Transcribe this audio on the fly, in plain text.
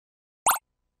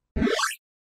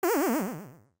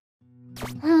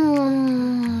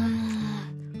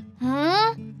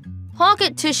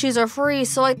Pocket tissues are free,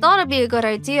 so I thought it'd be a good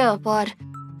idea, but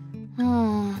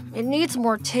it needs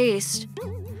more taste.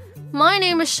 My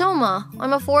name is Shoma.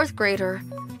 I'm a 4th grader.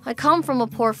 I come from a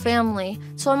poor family,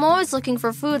 so I'm always looking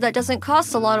for food that doesn't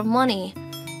cost a lot of money.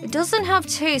 It doesn't have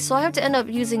taste, so I have to end up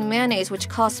using mayonnaise, which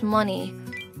costs money.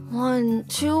 1,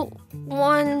 2,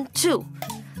 1, 2.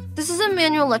 This is a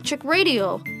manual electric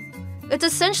radio. It's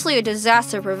essentially a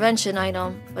disaster prevention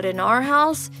item, but in our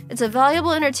house, it's a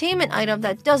valuable entertainment item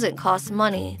that doesn't cost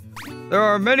money. There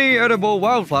are many edible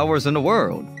wildflowers in the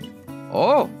world.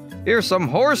 Oh, here's some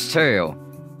horsetail.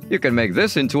 You can make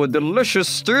this into a delicious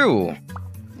stew.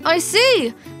 I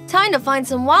see! Time to find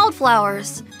some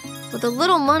wildflowers. With the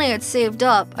little money I'd saved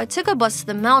up, I took a bus to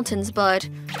the mountains, but…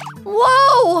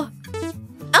 Whoa!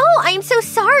 Oh, I'm so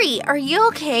sorry. Are you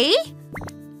okay?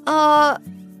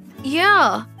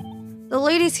 Yeah. The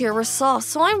ladies here were soft,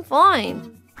 so I'm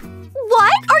fine.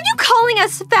 What? Are you calling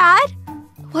us fat?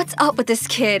 What's up with this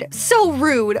kid? So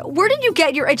rude. Where did you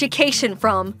get your education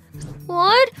from?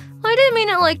 What? I didn't mean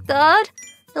it like that.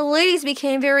 The ladies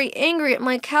became very angry at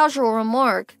my casual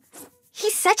remark.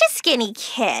 He's such a skinny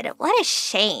kid. What a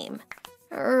shame.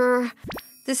 The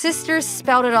sisters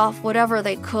spouted off whatever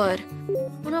they could.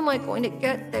 When am I going to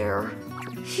get there?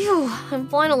 Phew, I'm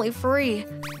finally free.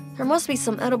 There must be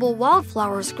some edible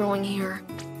wildflowers growing here.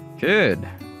 Kid,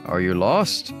 are you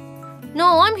lost?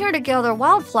 No, I'm here to gather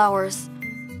wildflowers.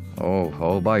 Oh,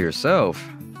 all by yourself?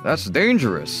 That's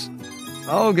dangerous.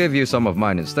 I'll give you some of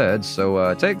mine instead,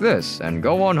 so take this and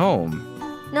go on home.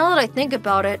 Now that I think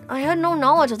about it, I had no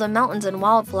knowledge of the mountains and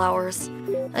wildflowers.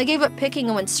 I gave up picking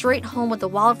and went straight home with the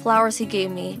wildflowers he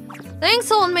gave me.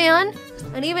 Thanks, old man!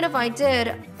 And even if I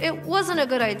did, it wasn't a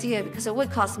good idea because it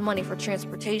would cost money for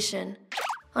transportation.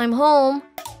 I'm home.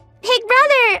 Big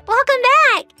brother, welcome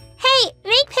back! Hey,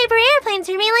 make paper airplanes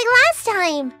for me like last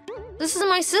time! This is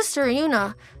my sister,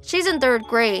 Yuna. She's in 3rd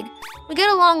grade. We get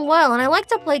along well, and I like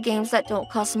to play games that don't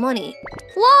cost money.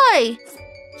 Fly!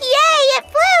 Yay, it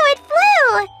flew! It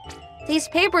flew! These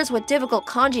papers with difficult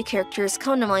kanji characters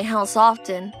come to my house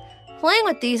often. Playing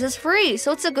with these is free,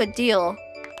 so it's a good deal.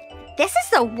 This is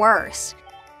the worst.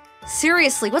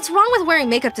 Seriously, what's wrong with wearing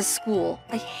makeup to school?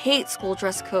 I hate school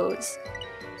dress codes.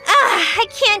 I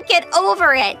can't get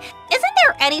over it. Isn't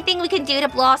there anything we can do to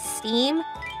blow off steam?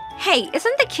 Hey,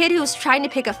 isn't the kid who was trying to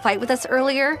pick a fight with us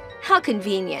earlier? How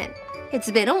convenient. It's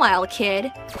been a while,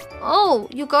 kid. Oh,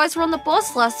 you guys were on the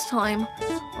bus last time.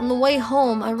 On the way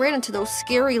home, I ran into those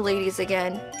scary ladies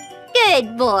again.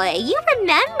 Good boy, you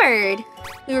remembered.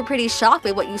 We were pretty shocked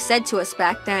by what you said to us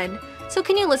back then. So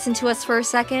can you listen to us for a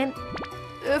second?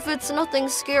 If it's nothing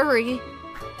scary.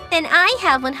 Then I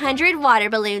have 100 water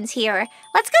balloons here.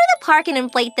 Let's go to the park and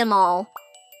inflate them all.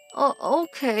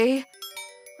 Okay.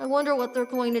 I wonder what they're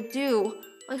going to do.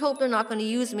 I hope they're not going to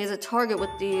use me as a target with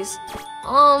these.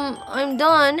 I'm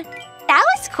done. That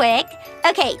was quick.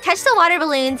 Okay, touch the water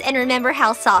balloons and remember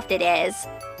how soft it is.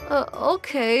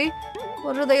 Okay.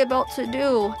 What are they about to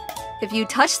do? If you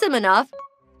touch them enough,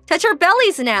 touch our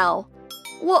bellies now.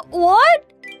 What?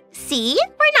 See?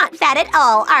 We're not fat at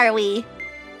all, are we?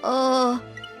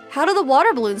 How do the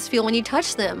water balloons feel when you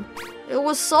touch them? It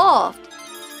was soft.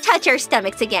 Touch our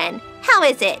stomachs again. How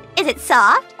is it? Is it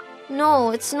soft? No,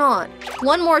 it's not.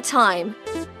 One more time.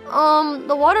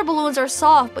 The water balloons are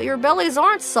soft, but your bellies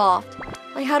aren't soft.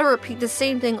 I had to repeat the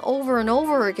same thing over and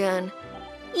over again.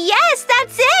 Yes,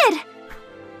 that's it!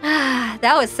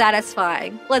 That was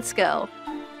satisfying. Let's go.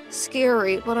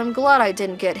 Scary, but I'm glad I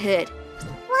didn't get hit.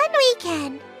 One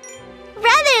weekend.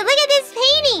 Brother, look at this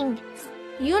painting!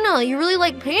 Yuna, you really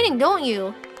like painting, don't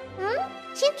you?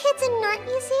 2 kids in an art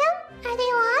museum? Are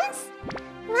they lost?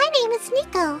 My name is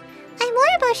Nico. I'm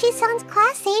Moriboshi-san's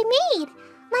class A maid.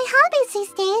 My hobbies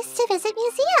these days is to visit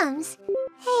museums.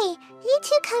 Hey, you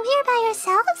 2 come here by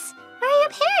yourselves? Where are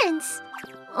your parents?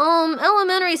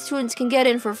 Elementary students can get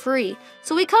in for free,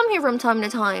 so we come here from time to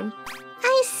time.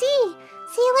 I see.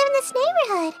 So you live in this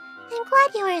neighborhood. I'm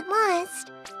glad you weren't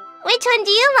lost. Which one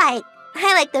do you like?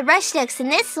 I like the rush nooks in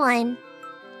this one.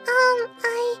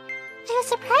 I was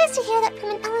surprised to hear that from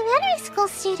an elementary school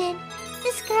student.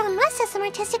 This girl must have some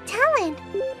artistic talent.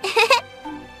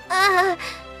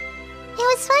 It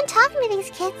was fun talking to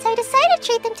these kids, so I decided to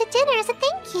treat them to dinner as a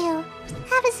thank you.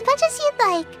 Have as much as you'd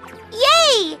like.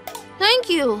 Yay! Thank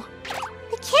you.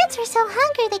 The kids were so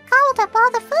hungry they gobbled up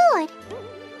all the food.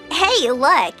 Hey,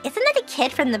 look, isn't that the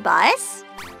kid from the bus?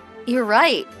 You're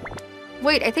right.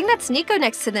 Wait, I think that's Nico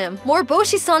next to them.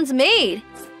 Moriboshi-san's maid.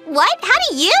 What? How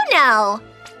do you know?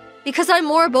 Because I'm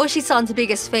Moriboshi-san's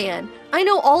biggest fan. I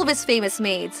know all of his famous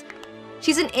maids.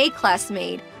 She's an A-class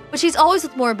maid. But she's always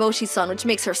with Moriboshi-san, which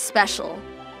makes her special.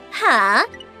 Huh?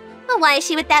 Well, why is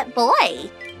she with that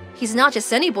boy? He's not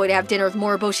just any boy to have dinner with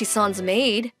Moriboshi-san's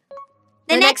maid.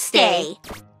 The next day.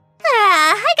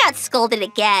 I got scolded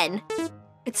again.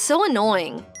 It's so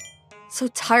annoying. So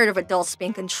tired of adults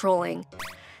being controlling.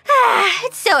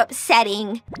 It's so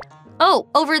upsetting. Oh,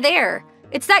 over there.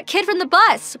 It's that kid from the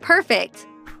bus. Perfect.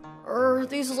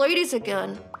 These ladies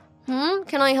again.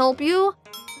 Can I help you?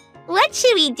 What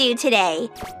should we do today?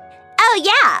 Oh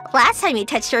yeah, last time you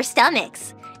touched our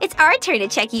stomachs. It's our turn to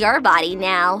check your body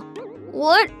now.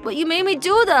 What? But you made me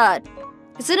do that.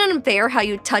 Isn't it unfair how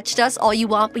you touched us all you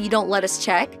want but you don't let us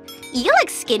check? You look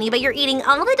skinny, but you're eating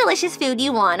all the delicious food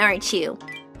you want, aren't you?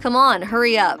 Come on,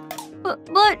 hurry up.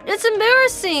 But it's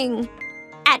embarrassing.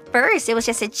 At first, it was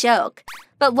just a joke.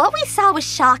 But what we saw was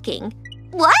shocking.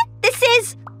 What? This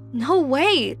is… No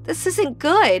way. This isn't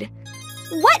good.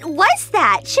 What was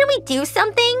that? Should we do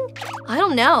something? I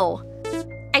don't know.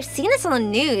 I've seen this on the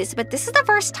news, but this is the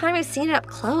first time I've seen it up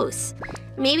close.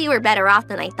 Maybe we're better off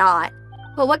than I thought.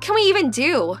 But what can we even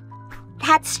do?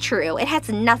 That's true. It has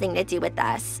nothing to do with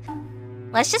us.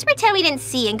 Let's just pretend we didn't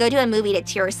see and go to a movie to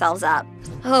cheer ourselves up.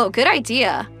 Oh, good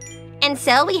idea. And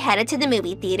so we headed to the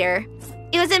movie theater.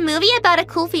 It was a movie about a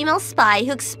cool female spy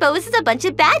who exposes a bunch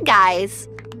of bad guys.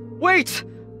 Wait!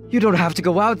 You don't have to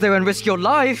go out there and risk your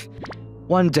life.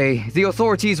 One day, the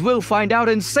authorities will find out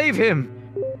and save him.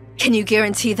 Can you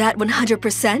guarantee that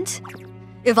 100%?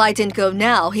 If I didn't go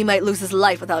now, he might lose his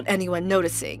life without anyone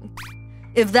noticing.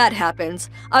 If that happens,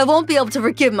 I won't be able to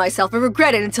forgive myself and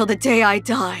regret it until the day I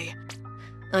die.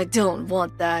 I don't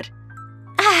want that.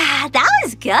 That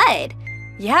was good.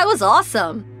 Yeah, it was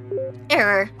awesome.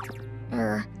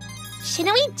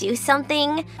 Shouldn't we do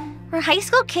something? We're high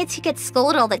school kids who get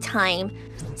scolded all the time.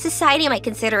 Society might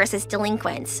consider us as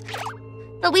delinquents.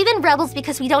 But we've been rebels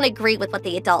because we don't agree with what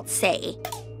the adults say.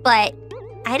 But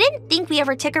I didn't think we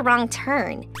ever took a wrong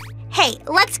turn. Hey,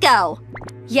 let's go.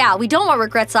 Yeah, we don't want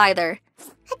regrets either.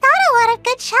 I got a lot of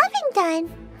good shopping done.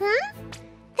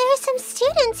 There are some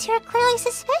students who are clearly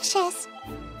suspicious.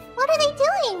 What are they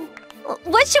doing?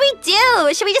 What should we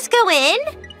do? Should we just go in?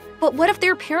 But what if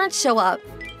their parents show up?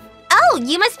 Oh,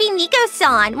 you must be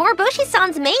Nico-san,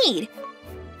 Moriboshi-san's maid.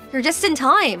 You're just in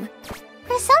time.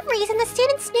 For some reason, the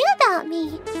students knew about me.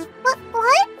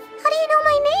 What? How do you know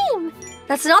my name?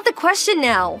 That's not the question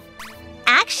now.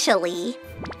 Actually,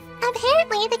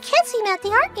 apparently the kids we met at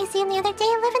the art museum the other day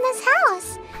live in this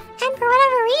house. And for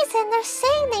whatever reason, they're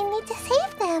saying they need to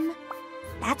save them.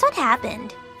 That's what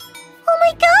happened. Oh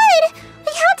my god!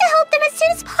 We have to help them as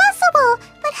soon as possible!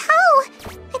 But how?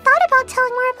 I thought about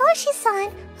telling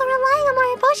Moriboshi-san, but relying on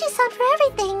Moriboshi-san for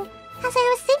everything. As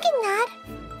I was thinking that…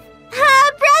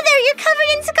 brother, you're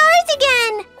covered in scars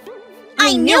again!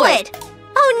 I knew it!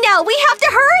 Oh no, we have to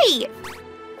hurry!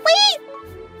 Wait!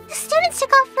 The students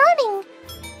took off running.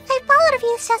 I followed a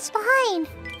few steps behind.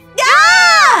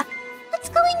 Ah! What's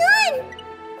going on?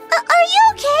 Are you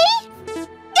okay?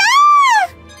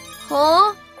 Ah!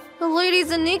 Huh? The ladies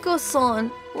and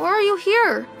Nico-san. Why are you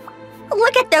here?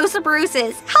 Look at those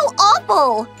bruises. How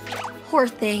awful! Poor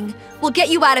thing. We'll get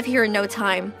you out of here in no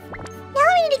time. Now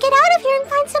we need to get out of here and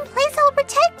find some place that will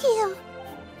protect you.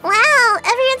 Wow,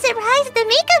 everyone's surprised at the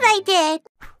makeup I did.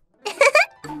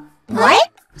 What?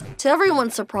 To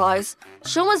everyone's surprise,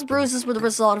 Shoma's bruises were the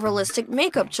result of a realistic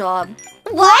makeup job.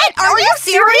 What? Are you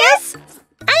serious?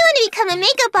 I want to become a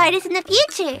makeup artist in the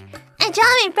future and draw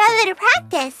my brother to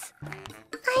practice.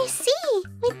 I see.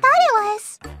 We thought it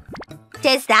was.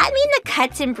 Does that mean the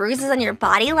cuts and bruises on your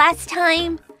body last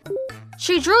time?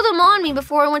 She drew them on me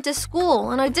before I went to school,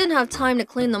 and I didn't have time to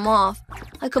clean them off.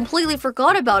 I completely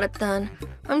forgot about it then.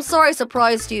 I'm sorry I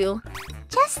surprised you.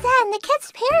 Just then, the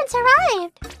kids' parents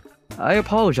arrived. I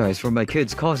apologize for my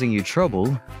kids causing you trouble.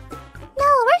 No,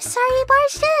 we're sorry you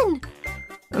barged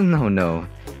in. No.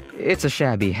 It's a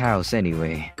shabby house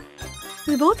anyway.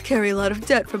 We both carry a lot of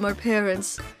debt from our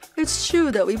parents. It's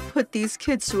true that we put these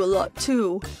kids through a lot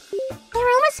too. They were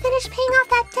almost finished paying off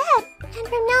that debt, and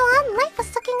from now on, life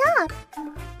was looking up.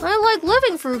 I like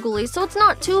living frugally, so it's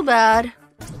not too bad.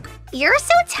 You're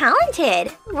so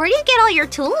talented. Where do you get all your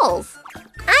tools?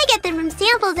 I get them from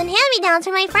samples and hand-me-downs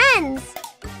from my friends.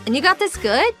 And you got this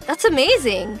good? That's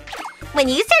amazing. When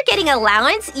you start getting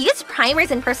allowance, use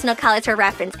primers and personal colors for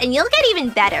reference, and you'll get even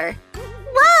better.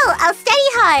 Whoa, I'll study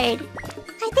hard.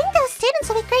 I think those students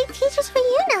will be great teachers for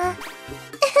Yuna.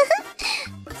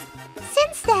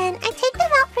 Since then, I take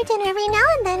them out for dinner every now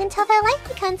and then until their life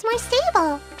becomes more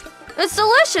stable. It's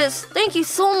delicious. Thank you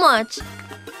so much.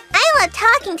 I love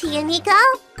talking to you, Nico.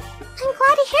 I'm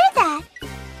glad to hear that.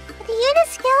 With the Yuna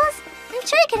skills, I'm I'm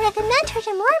sure I can recommend her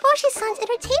to Moriboshi-san's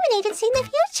entertainment agency in the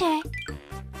future.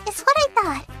 It's what I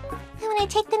thought. And when I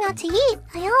take them out to eat,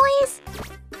 I always...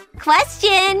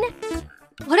 Question!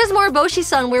 What does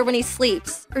Moriboshi-san wear when he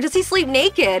sleeps? Or does he sleep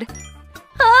naked?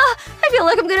 I feel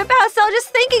like I'm gonna pass out just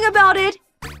thinking about it!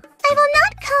 I will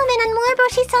not comment on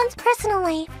Moriboshi-san's personal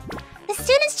life. The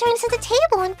students join us at the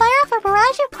table and fire off a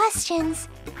barrage of questions.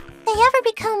 If they ever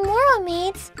become Moro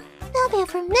mates, they'll be a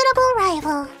formidable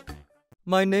rival.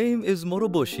 My name is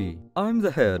Moroboshi. I'm the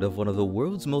head of one of the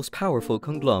world's most powerful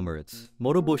conglomerates,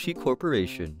 Moroboshi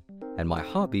Corporation. And my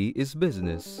hobby is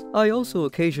business. I also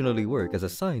occasionally work as a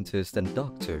scientist and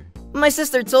doctor. My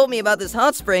sister told me about this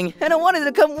hot spring, and I wanted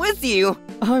to come with you!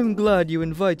 I'm glad you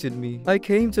invited me. I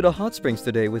came to the hot springs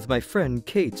today with my friend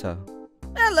Keita.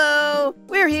 Hello!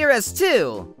 We're here as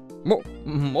two!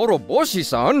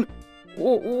 Moroboshi-san?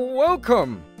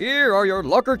 Welcome! Here are your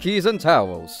locker keys and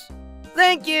towels.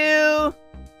 Thank you!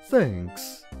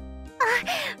 Thanks.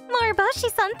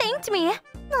 Moriboshi-san thanked me.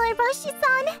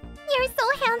 Moriboshi-san, you're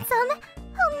so handsome.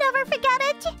 I'll never forget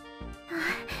it.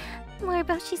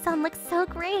 Moriboshi-san looks so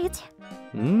great.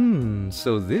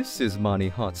 So this is Mani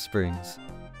Hot Springs.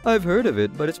 I've heard of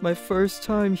it, but it's my first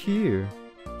time here.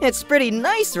 It's pretty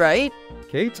nice, right?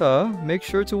 Keita, make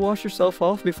sure to wash yourself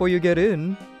off before you get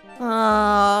in.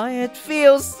 Ah, it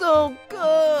feels so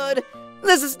good!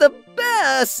 This is the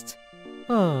best!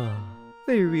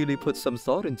 They really put some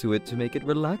thought into it to make it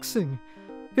relaxing.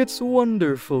 It's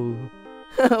wonderful.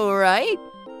 Right?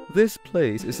 This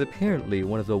place is apparently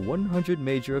one of the 100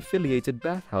 major affiliated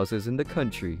bathhouses in the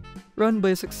country, run by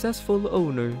a successful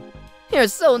owner. You're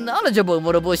so knowledgeable,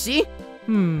 Moroboshi!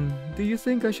 Do you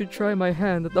think I should try my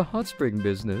hand at the hot spring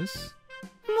business?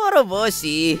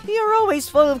 Moroboshi, you're always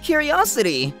full of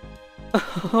curiosity.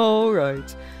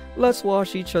 Alright, let's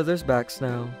wash each other's backs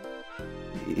now.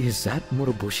 Is that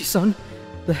Moroboshi-san?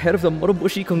 The head of the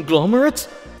Moroboshi conglomerate?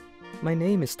 My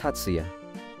name is Tatsuya.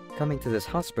 Coming to this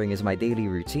hot spring is my daily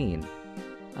routine.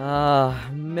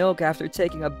 Milk after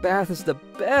taking a bath is the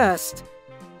best!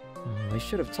 I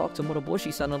should have talked to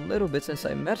Moroboshi-san a little bit since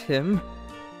I met him.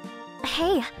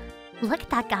 Hey, look at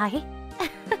that guy.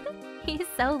 He's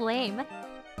so lame.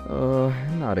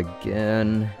 Not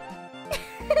again.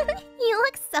 You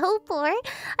look so poor.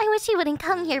 I wish he wouldn't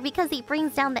come here because he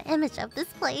brings down the image of this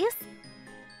place.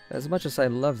 As much as I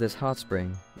love this hot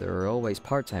spring, there are always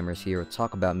part-timers here who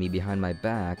talk about me behind my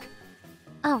back.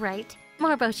 Alright,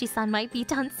 Moroboshi-san might be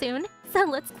done soon, so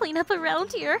let's clean up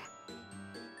around here.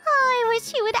 Oh, I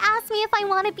wish he would ask me if I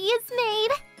want to be his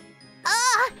maid.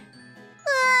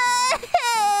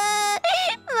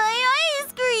 My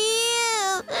ice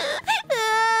cream!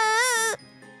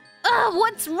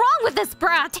 What's wrong with this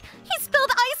brat? He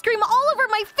spilled ice cream all over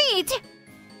my feet!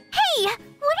 Hey,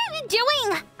 what are you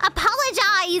doing?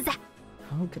 Apologize!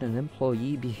 How could an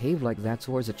employee behave like that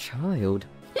towards a child?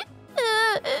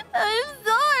 I'm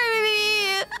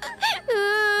sorry!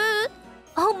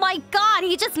 Oh my god,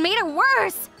 he just made it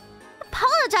worse!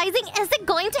 Apologizing isn't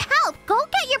going to help! Go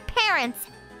get your parents!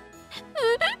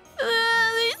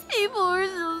 These people are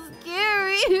so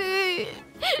scary!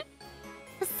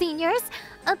 Seniors,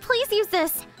 please use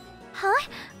this. Huh?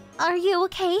 Are you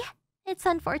okay? It's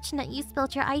unfortunate you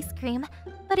spilled your ice cream,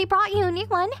 but I brought you a new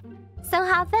one. So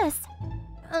have this.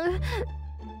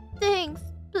 Thanks,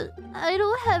 but I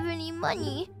don't have any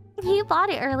money. You bought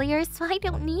it earlier, so I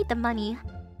don't need the money.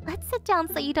 Let's sit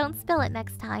down so you don't spill it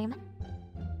next time.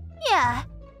 Yeah,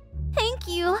 thank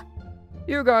you.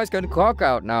 You guys can clock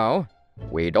out now.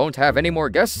 We don't have any more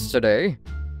guests today.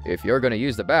 If you're gonna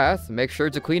use the bath, make sure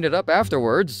to clean it up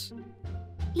afterwards.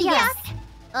 Yes.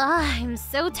 I'm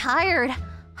so tired.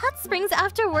 Hot springs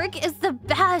after work is the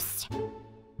best.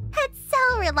 It's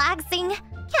so relaxing.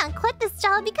 Can't quit this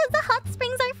job because the hot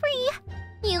springs are free.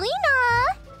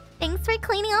 Yulina, thanks for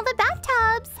cleaning all the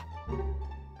bathtubs.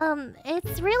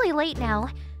 It's really late now.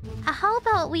 How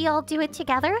about we all do it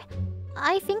together?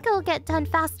 I think it'll get done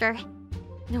faster.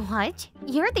 What?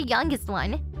 You're the youngest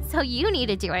one, so you need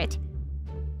to do it.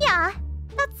 Yeah,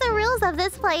 that's the rules of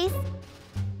this place.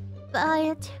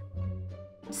 But...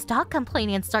 Stop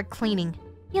complaining and start cleaning.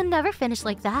 You'll never finish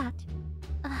like that.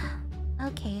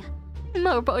 Okay.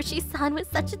 Moroboshi-san was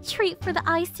such a treat for the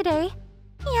eyes today.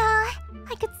 Yeah,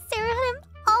 I could stare at him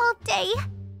all day.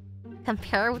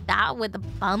 Compare that with the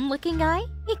bum-looking guy?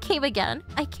 He came again.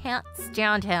 I can't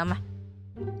stand him.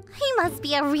 He must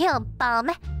be a real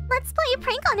bum. Let's play a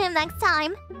prank on him next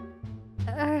time.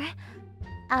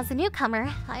 As a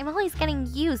newcomer, I'm always getting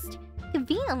used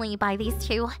conveniently by these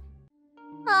two.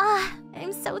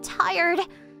 I'm so tired.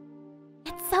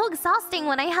 It's so exhausting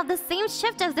when I have the same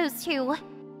shift as those two.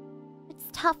 It's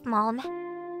tough, Mom.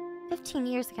 15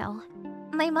 years ago.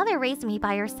 My mother raised me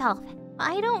by herself.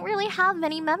 I don't really have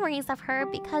many memories of her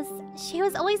because she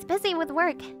was always busy with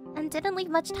work and didn't leave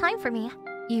much time for me.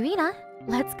 Yurina,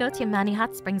 let's go to Mani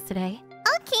Hot Springs today.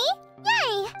 Okay,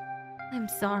 yay! I'm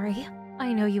sorry.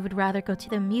 I know you would rather go to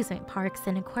the amusement parks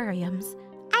and aquariums.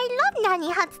 I love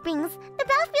Nani Hot Springs. The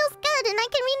bath feels good and I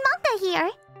can read manga here.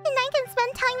 And I can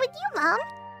spend time with you, Mom.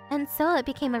 And so it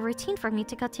became a routine for me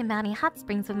to go to Mani Hot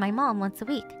Springs with my mom once a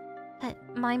week.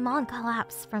 But my mom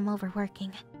collapsed from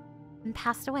overworking and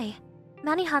passed away.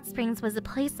 Mani Hot Springs was a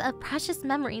place of precious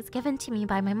memories given to me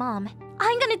by my mom.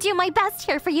 I'm gonna do my best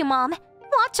here for you, Mom.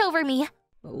 Watch over me.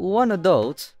 One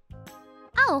adult?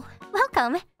 Oh,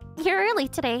 welcome. You're early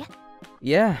today.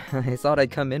 Yeah, I thought I'd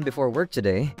come in before work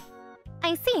today.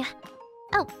 I see.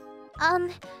 Oh,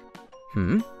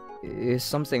 Is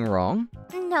something wrong?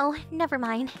 no, never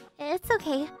mind. It's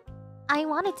okay. I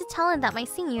wanted to tell him that my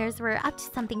seniors were up to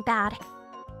something bad,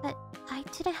 but I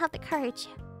didn't have the courage.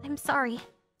 I'm sorry.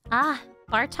 Ah,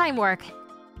 part-time work.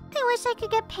 I wish I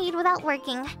could get paid without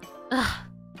working. Ugh,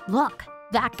 look,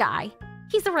 that guy.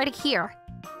 He's already here.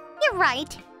 You're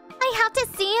right. I have to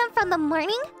see him from the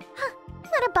morning? Huh,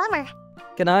 what a bummer.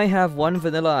 Can I have one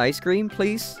vanilla ice cream,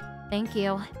 please? Thank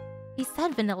you. He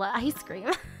said vanilla ice cream.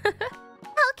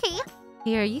 Okay.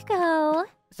 Here you go.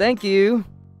 Thank you.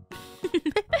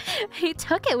 He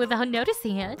took it without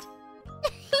noticing it.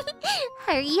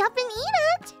 Hurry up and eat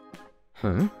it.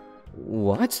 Huh?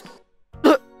 What?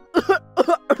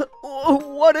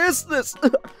 What is this?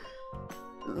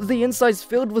 The inside's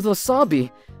filled with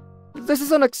wasabi. This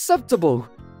is unacceptable.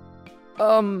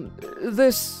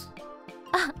 This...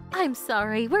 I'm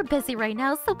sorry, we're busy right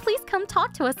now, so please come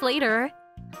talk to us later.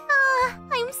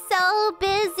 I'm so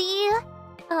busy.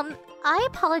 I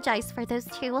apologize for those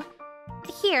two.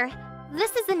 Here,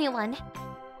 this is a new one.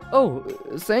 Oh,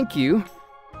 thank you.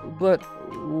 But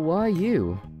why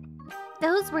you?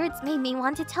 Those words made me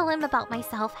want to tell him about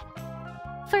myself.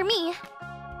 For me,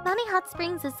 Mani Hot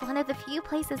Springs is one of the few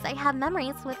places I have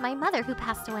memories with my mother who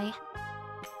passed away.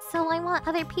 So I want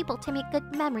other people to make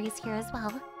good memories here as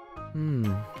well.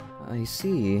 I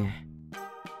see.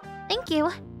 Thank you.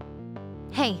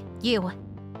 Hey, you.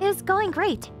 It was going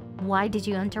great. Why did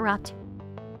you interrupt?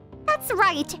 That's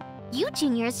right. You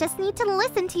juniors just need to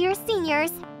listen to your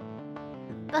seniors.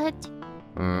 But...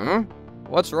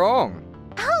 What's wrong?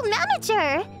 Oh,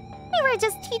 manager! We were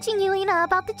just teaching Yelena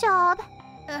about the job.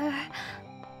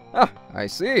 Ah, I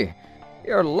see.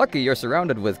 You're lucky you're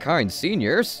surrounded with kind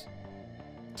seniors.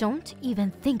 Don't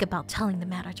even think about telling the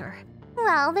manager.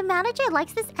 Well, the manager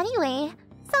likes this anyway,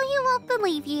 so he won't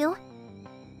believe you.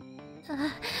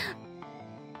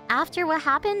 After what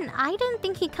happened, I didn't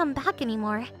think he'd come back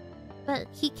anymore. But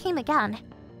he came again.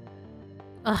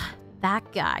 Ugh, that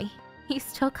guy. He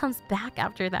still comes back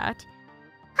after that.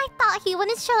 I thought he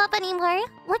wouldn't show up anymore.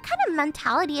 What kind of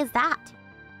mentality is that?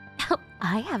 Oh,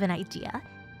 I have an idea.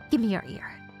 Give me your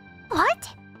ear. What?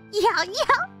 Yeah.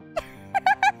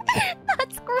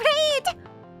 That's great!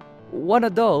 One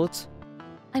adult?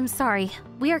 I'm sorry.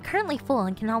 We are currently full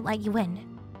and cannot let you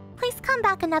in. Please come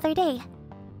back another day.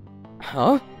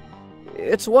 Huh?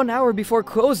 It's 1 hour before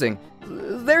closing.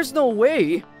 There's no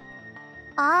way.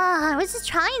 I was just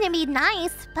trying to be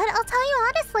nice, but I'll tell you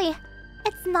honestly,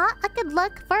 it's not a good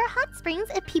look for hot springs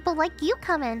if people like you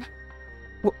come in.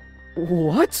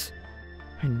 What?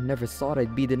 I never thought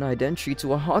I'd be denied entry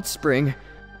to a hot spring.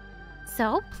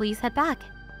 So, please head back.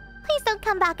 Please don't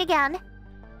come back again.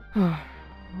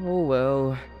 Oh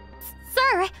well.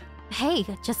 Sir! Hey,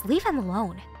 just leave him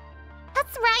alone.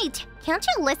 That's right! Can't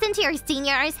you listen to your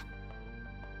seniors?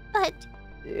 But...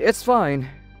 It's fine.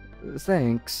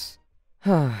 Thanks.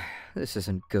 This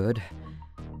isn't good.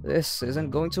 This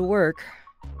isn't going to work.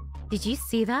 Did you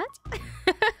see that?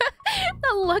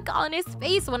 The look on his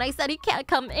face when I said he can't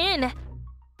come in.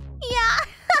 Yeah,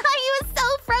 he was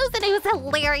so frozen, it was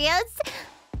hilarious.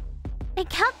 It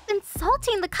kept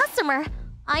insulting the customer.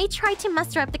 I tried to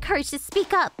muster up the courage to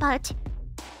speak up, but...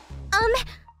 I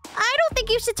don't think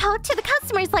you should talk to the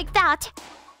customers like that.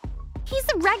 He's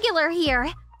a regular here,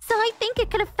 so I think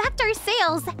it could affect our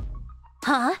sales.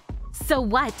 Huh? So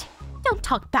what? Don't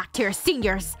talk back to your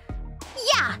seniors.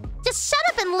 Yeah, just shut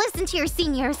up and listen to your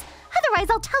seniors. Otherwise,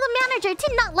 I'll tell the manager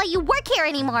to not let you work here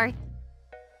anymore.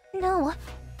 No.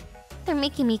 They're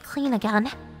making me clean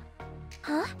again.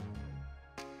 Huh?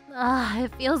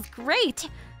 It feels great.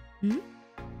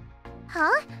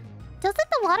 Huh? Doesn't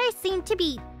the water seem to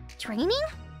be draining?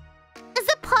 Is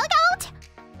the plug out?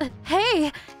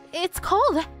 Hey, it's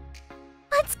cold.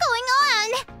 What's going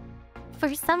on?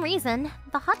 For some reason,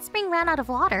 the hot spring ran out of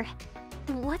water.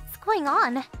 What's going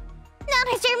on?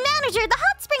 Manager, the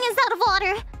hot spring is out of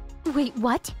water. Wait,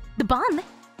 what? The bum?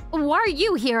 Why are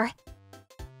you here?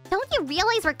 Don't you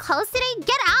realize we're closed today?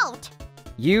 Get out!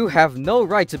 You have no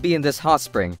right to be in this hot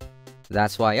spring.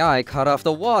 That's why I cut off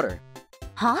the water.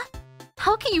 Huh?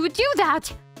 How can you do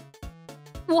that?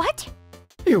 What?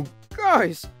 You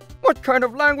guys, what kind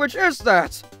of language is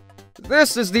that?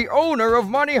 This is the owner of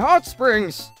Money Hot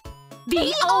Springs.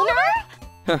 The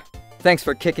owner? Thanks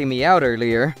for kicking me out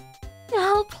earlier.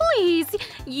 Oh, please.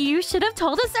 You should have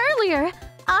told us earlier.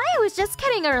 I was just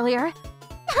kidding earlier.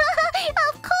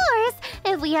 Of course.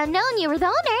 If we had known you were the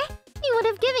owner, we would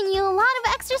have given you a lot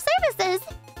of extra services.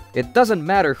 It doesn't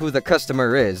matter who the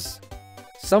customer is.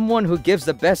 Someone who gives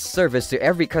the best service to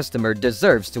every customer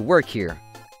deserves to work here.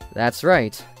 That's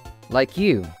right. Like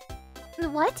you.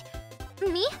 What?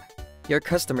 Me? Your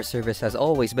customer service has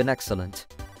always been excellent.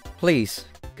 Please,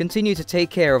 continue to take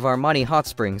care of our Money Hot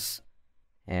Springs.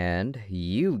 And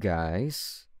you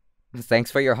guys...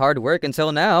 Thanks for your hard work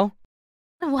until now.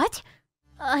 What?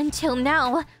 Until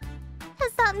now?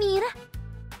 Does that mean...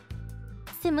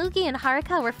 Tsumugi and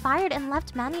Haruka were fired and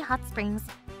left Manny Hot Springs.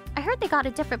 I heard they got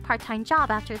a different part-time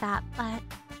job after that, but...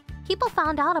 People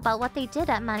found out about what they did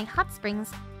at Manny Hot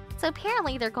Springs, so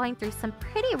apparently they're going through some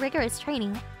pretty rigorous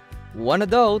training. One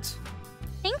adult.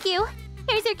 Thank you.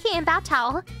 Here's your key and bath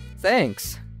towel.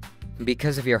 Thanks.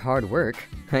 Because of your hard work,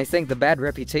 I think the bad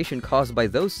reputation caused by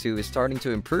those two is starting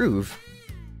to improve.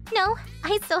 No,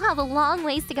 I still have a long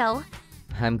ways to go.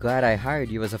 I'm glad I hired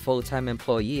you as a full-time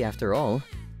employee after all.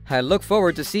 I look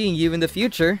forward to seeing you in the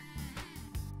future.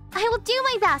 I will do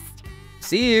my best.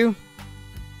 See you.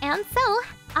 And so,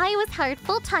 I was hired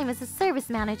full-time as a service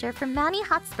manager for Manny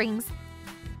Hot Springs.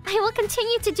 I will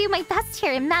continue to do my best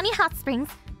here in Manny Hot Springs,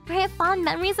 where I have fond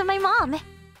memories of my mom.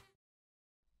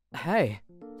 Hey,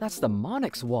 that's the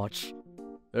Monix watch.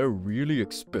 A really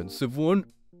expensive one?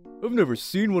 I've never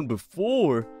seen one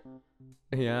before.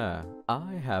 Yeah,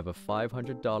 I have a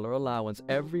 $500 allowance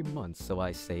every month, so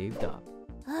I saved up.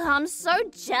 I'm so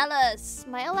jealous.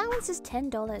 My allowance is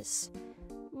 $10.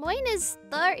 Mine is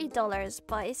 $30,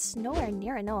 but it's nowhere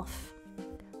near enough.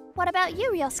 What about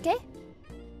you, Ryosuke?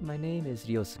 My name is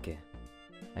Ryosuke.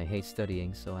 I hate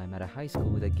studying, so I'm at a high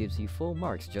school that gives you full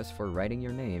marks just for writing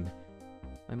your name.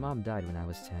 My mom died when I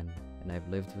was 10, and I've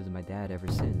lived with my dad ever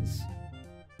since.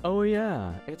 Oh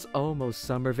yeah, it's almost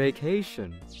summer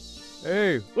vacation.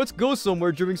 Hey, let's go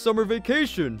somewhere during summer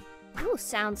vacation. Ooh,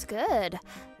 sounds good.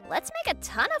 Let's make a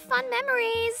ton of fun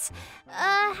memories.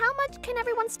 How much can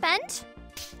everyone spend?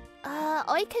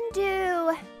 I can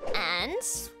do...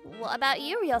 And what about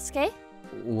you, Ryosuke?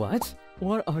 What?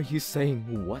 What are you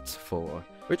saying what for?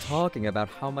 We're talking about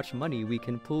how much money we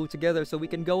can pool together so we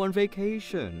can go on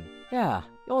vacation. Yeah,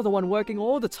 you're the one working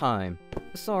all the time.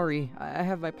 Sorry, I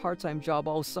have my part-time job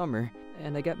all summer,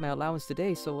 and I get my allowance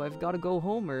today, so I've got to go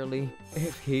home early.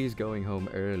 If he's going home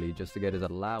early just to get his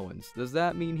allowance, does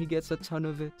that mean he gets a ton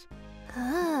of it?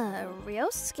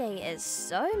 Ryosuke is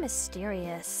so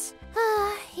mysterious.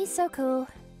 He's so cool.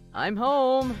 I'm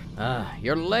home.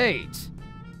 You're late.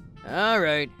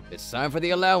 Alright, it's time for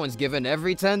the allowance given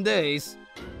every 10 days.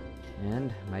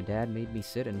 And my dad made me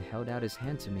sit and held out his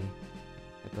hand to me.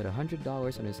 I put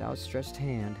 $100 on his outstretched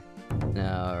hand.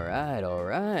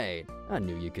 Alright. I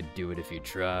knew you could do it if you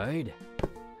tried.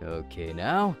 Okay,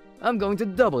 now, I'm going to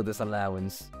double this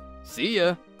allowance. See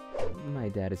ya! My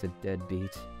dad is a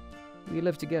deadbeat. We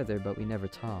live together, but we never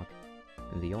talk.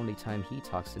 And the only time he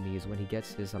talks to me is when he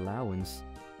gets his allowance.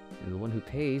 And the one who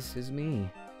pays is me.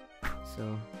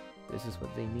 So, this is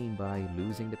what they mean by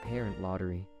losing the parent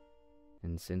lottery.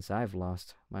 And since I've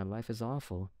lost, my life is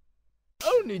awful. I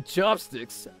don't need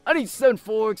chopsticks. I need 7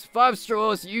 forks, 5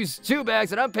 straws, use 2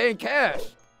 bags, and I'm paying cash.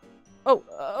 Were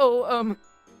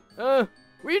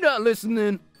you not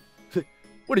listening?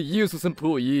 What a useless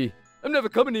employee. I'm never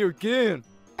coming here again.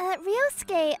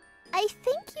 Ryosuke, I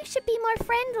think you should be more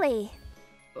friendly.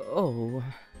 Oh...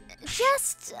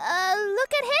 Just,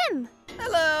 look at him.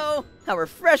 Hello! Our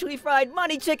freshly fried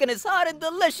money chicken is hot and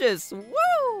delicious!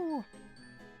 Woo!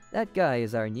 That guy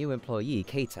is our new employee,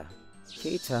 Keita.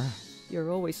 Keita,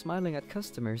 you're always smiling at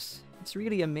customers. It's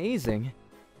really amazing.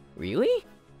 Really?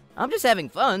 I'm just having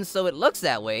fun, so it looks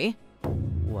that way.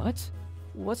 What?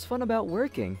 What's fun about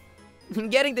working?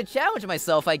 Getting to challenge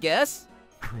myself, I guess.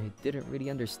 I didn't really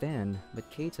understand,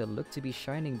 but Keita looked to be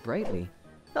shining brightly.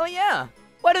 Oh yeah!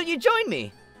 Why don't you join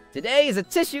me? Today is a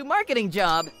tissue marketing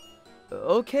job.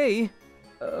 Okay.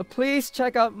 Please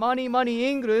check out Money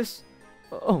English.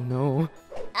 Oh no.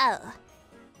 Oh.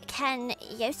 Can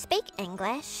you speak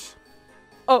English?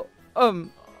 Oh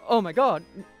my god.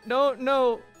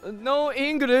 No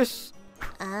English.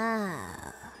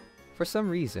 Oh. For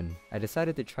some reason, I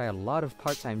decided to try a lot of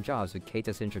part-time jobs with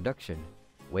Keita's introduction.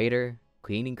 Waiter,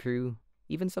 cleaning crew,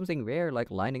 even something rare like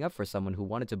lining up for someone who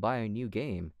wanted to buy a new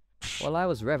game. While I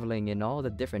was reveling in all the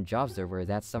different jobs there were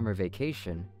that summer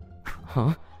vacation.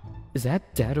 Huh? Is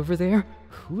that Dad over there?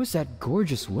 Who is that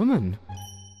gorgeous woman?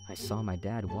 I saw my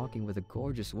dad walking with a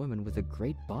gorgeous woman with a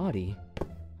great body.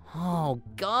 Oh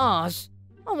gosh,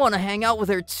 I want to hang out with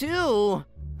her too.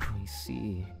 I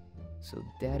see. So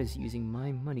Dad is using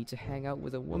my money to hang out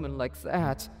with a woman like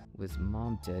that. With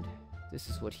Mom dead, this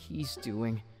is what he's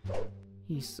doing.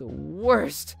 He's the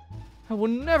worst. I will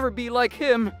never be like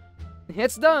him.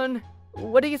 It's done.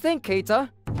 What do you think, Keita?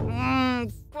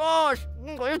 Gosh,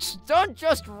 it's done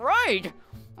just right.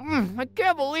 I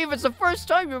can't believe it's the first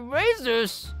time you made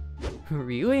this.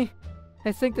 Really?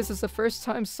 I think this is the first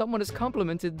time someone has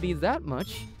complimented me that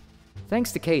much.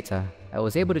 Thanks to Keita, I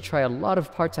was able to try a lot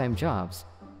of part-time jobs,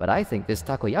 but I think this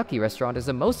takoyaki restaurant is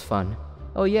the most fun.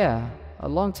 Oh yeah, a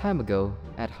long time ago,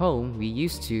 at home, we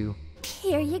used to...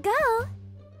 Here you go.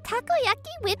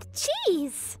 Takoyaki with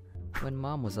cheese. When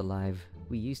Mom was alive,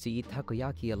 we used to eat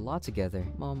takoyaki a lot together.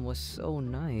 Mom was so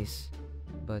nice.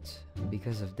 But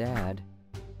because of Dad...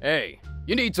 Hey,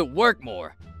 you need to work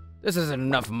more. This isn't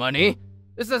enough money.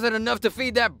 This isn't enough to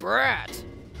feed that brat.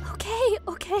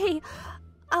 Okay.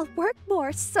 I'll work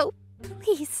more, so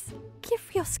please give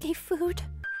Ryosuke food.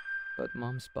 But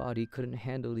Mom's body couldn't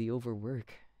handle the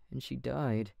overwork, and she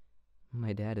died.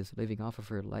 My dad is living off of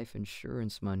her life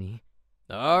insurance money.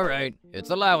 All right,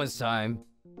 it's allowance time.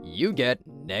 You get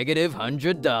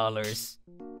 -$100.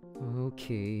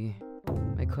 Okay.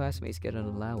 My classmates get an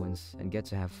allowance and get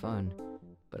to have fun.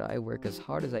 But I work as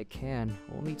hard as I can,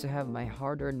 only to have my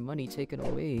hard-earned money taken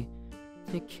away.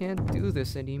 I can't do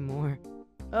this anymore.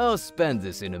 I'll spend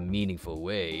this in a meaningful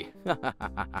way.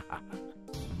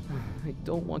 I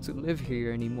don't want to live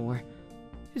here anymore.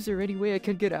 Is there any way I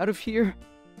can get out of here?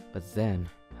 But then,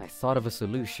 I thought of a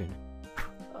solution.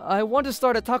 I want to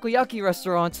start a takoyaki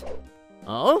restaurant.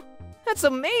 Oh? That's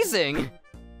amazing!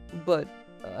 But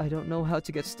I don't know how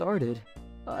to get started.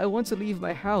 I want to leave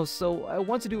my house, so I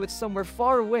want to do it somewhere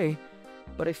far away.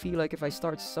 But I feel like if I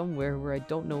start somewhere where I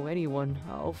don't know anyone,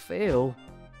 I'll fail.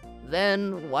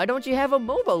 Then why don't you have a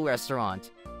mobile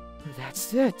restaurant?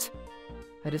 That's it!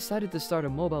 I decided to start a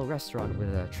mobile restaurant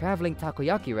with a traveling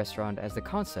takoyaki restaurant as the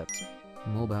concept.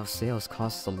 Mobile sales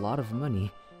costs a lot of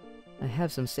money. I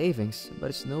have some savings, but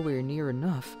it's nowhere near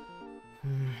enough.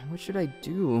 What should I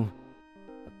do?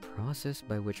 A process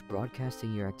by which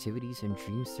broadcasting your activities and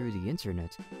dreams through the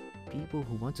internet. People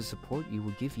who want to support you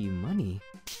will give you money.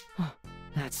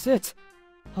 That's it!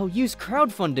 I'll use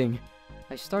crowdfunding!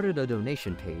 I started a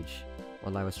donation page.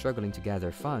 While I was struggling to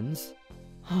gather funds...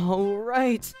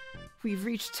 Alright! We've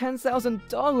reached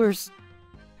 $10,000!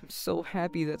 I'm so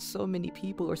happy that so many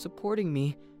people are supporting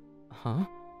me. Huh?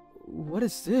 What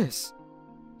is this?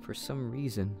 For some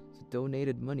reason, the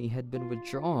donated money had been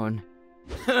withdrawn.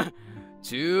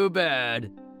 Too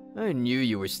bad. I knew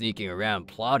you were sneaking around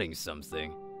plotting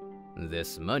something.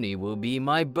 This money will be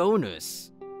my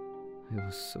bonus. I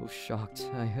was so shocked,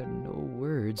 I had no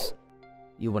words.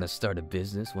 You want to start a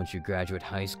business once you graduate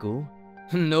high school?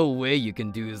 No way you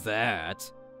can do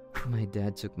that. My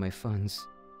dad took my funds,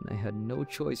 and I had no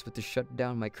choice but to shut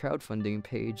down my crowdfunding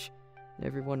page.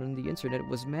 Everyone on the internet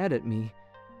was mad at me.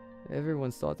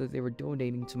 Everyone thought that they were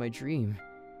donating to my dream.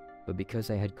 But because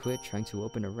I had quit trying to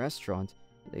open a restaurant,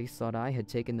 they thought I had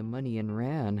taken the money and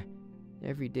ran.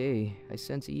 Every day, I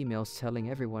sent emails telling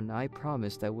everyone I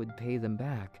promised I would pay them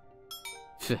back.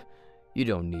 You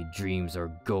don't need dreams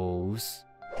or goals.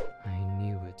 I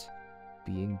knew it.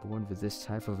 Being born with this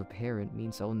type of a parent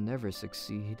means I'll never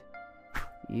succeed.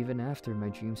 Even after my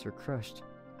dreams were crushed,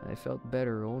 I felt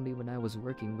better only when I was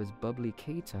working with bubbly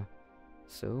Keita.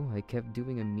 So I kept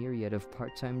doing a myriad of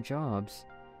part-time jobs.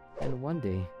 And one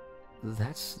day,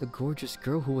 that's the gorgeous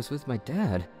girl who was with my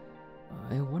dad.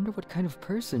 I wonder what kind of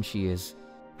person she is.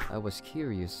 I was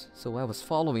curious, so I was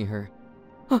following her.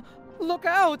 Look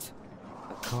out!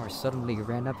 A car suddenly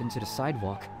ran up into the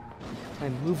sidewalk. I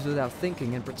moved without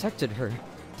thinking and protected her.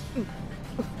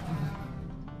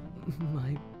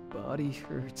 My body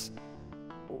hurts.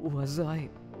 Was I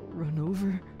run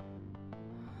over?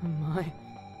 Am I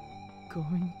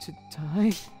going to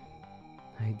die?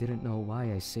 I didn't know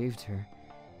why I saved her.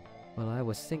 While I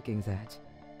was thinking that,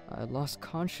 I lost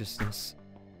consciousness.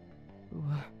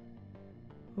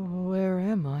 Where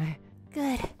am I?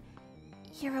 Good.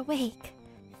 You're awake.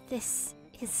 This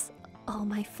is all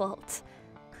my fault.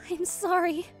 I'm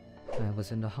sorry. I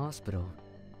was in the hospital.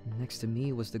 Next to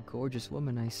me was the gorgeous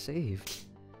woman I saved.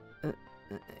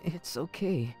 It's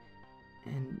okay.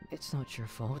 And it's not your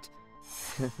fault.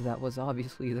 That was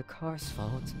obviously the car's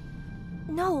fault.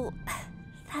 No,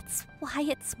 that's why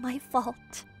it's my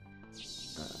fault.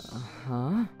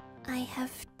 Huh? I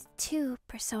have 2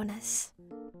 personas.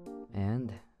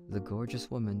 And the gorgeous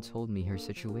woman told me her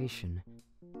situation.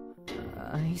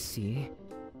 I see.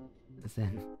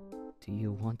 Then, do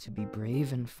you want to be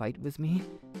brave and fight with me?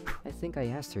 I think I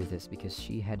asked her this because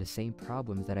she had the same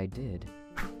problem that I did.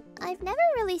 I've never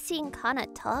really seen Kana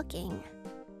talking.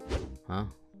 Huh?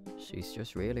 She's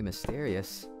just really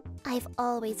mysterious. I've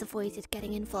always avoided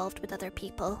getting involved with other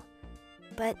people.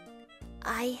 But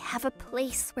I have a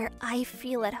place where I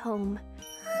feel at home.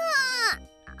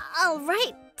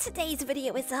 Alright, today's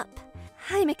video is up.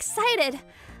 I'm excited.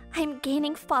 I'm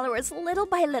gaining followers little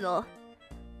by little.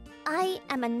 I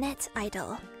am a net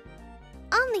idol.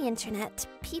 On the internet,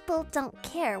 people don't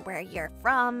care where you're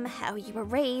from, how you were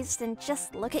raised, and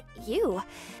just look at you.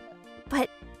 But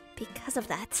because of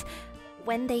that,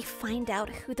 when they find out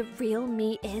who the real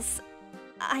me is,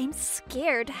 I'm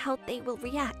scared how they will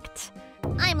react.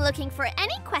 I'm looking for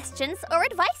any questions or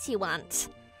advice you want.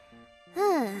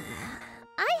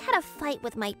 I had a fight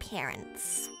with my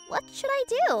parents. What should I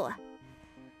do?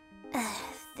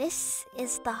 This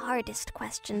is the hardest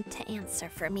question to answer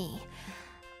for me.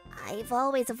 I've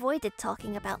always avoided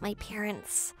talking about my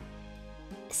parents.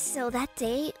 So that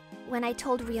day, when I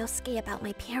told Ryosuke about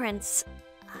my parents,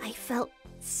 I felt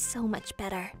so much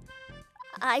better.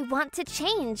 I want to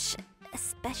change,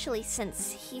 especially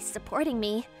since he's supporting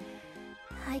me.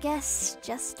 I guess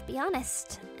just be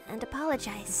honest and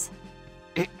apologize.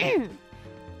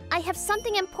 I have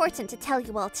something important to tell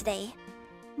you all today.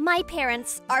 My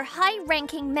parents are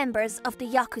high-ranking members of the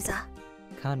Yakuza.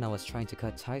 Kana was trying to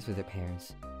cut ties with her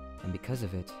parents, and because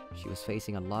of it, she was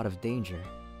facing a lot of danger.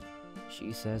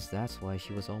 She says that's why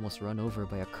she was almost run over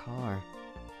by a car.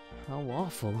 How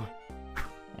awful.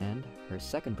 And her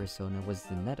second persona was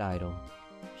the net idol.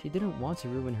 She didn't want to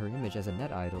ruin her image as a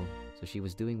net idol, so she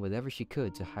was doing whatever she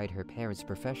could to hide her parents'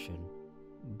 profession.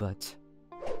 But...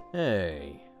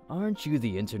 Hey, aren't you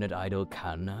the internet idol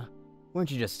Kana? Weren't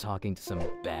you just talking to some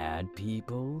bad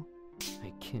people?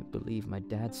 I can't believe my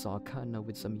dad saw Kana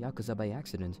with some Yakuza by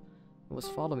accident and was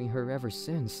following her ever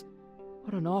since.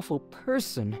 What an awful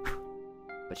person!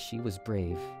 But she was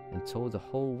brave and told the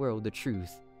whole world the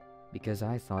truth, because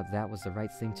I thought that was the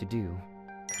right thing to do.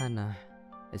 Kana,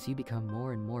 as you become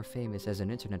more and more famous as an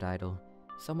internet idol,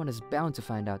 someone is bound to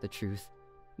find out the truth.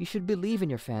 You should believe in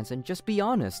your fans and just be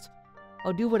honest.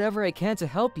 I'll do whatever I can to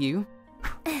help you.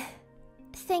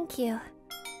 Thank you.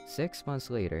 6 months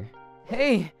later.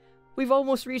 Hey! We've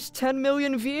almost reached 10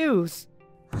 million views!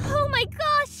 Oh my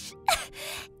gosh!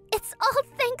 It's all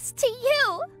thanks to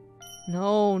you!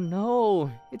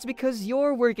 No. It's because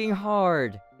you're working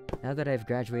hard. Now that I've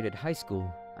graduated high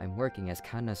school, I'm working as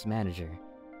Kana's manager,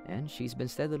 and she's been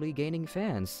steadily gaining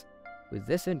fans. With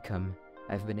this income,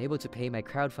 I've been able to pay my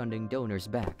crowdfunding donors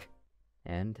back.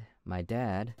 And my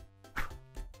dad...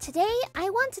 Today, I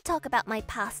want to talk about my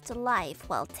past life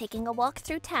while taking a walk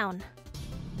through town.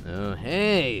 Oh,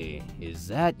 hey, is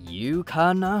that you,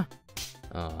 Kana?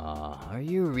 Aw, are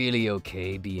you really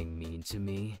okay being mean to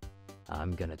me?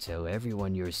 I'm gonna tell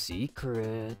everyone your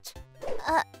secret.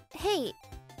 Hey,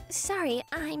 sorry,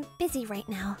 I'm busy right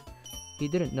now. He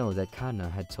didn't know that Kana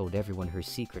had told everyone her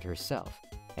secret herself,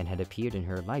 and had appeared in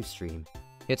her livestream.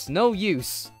 It's no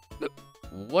use!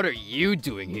 What are you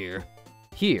doing here?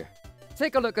 Here,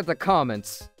 take a look at the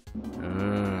comments.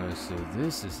 So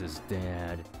this is his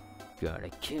dad. God, I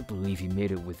can't believe he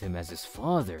made it with him as his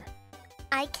father.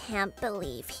 I can't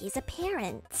believe he's a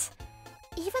parent.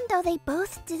 Even though they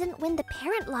both didn't win the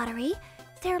parent lottery,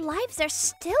 their lives are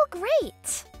still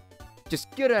great.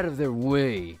 Just get out of their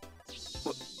way.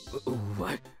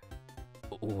 What?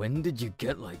 When did you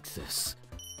get like this?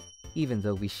 Even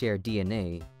though we share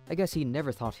DNA, I guess he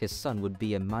never thought his son would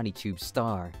be a ManiTube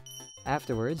star.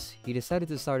 Afterwards, he decided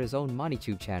to start his own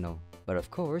ManiTube channel, but of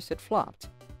course it flopped.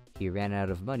 He ran out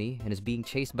of money and is being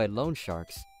chased by loan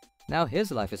sharks. Now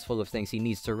his life is full of things he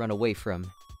needs to run away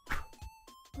from.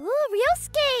 Ooh,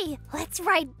 Ryosuke! Let's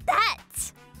ride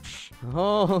that!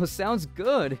 Oh, sounds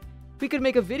good! We could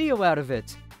make a video out of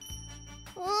it!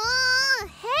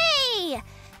 Hey!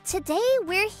 Today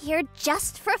we're here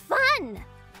just for fun!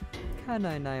 Kana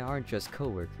and I aren't just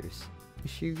co-workers.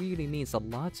 She really means a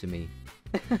lot to me.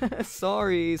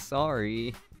 Sorry.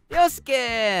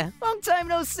 Ryosuke! Long time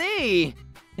no see!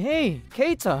 Hey,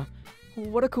 Keita!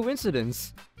 What a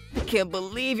coincidence. I can't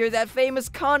believe you're that famous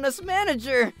Kana's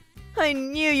manager! I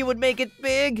knew you would make it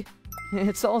big!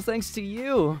 It's all thanks to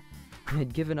you. I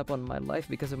had given up on my life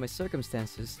because of my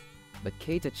circumstances, but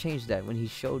Keita changed that when he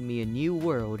showed me a new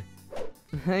world.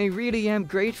 I really am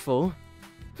grateful.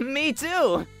 Me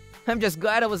too! I'm just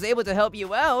glad I was able to help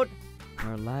you out.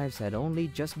 Our lives had only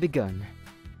just begun.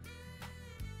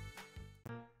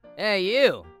 Hey,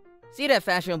 you! See that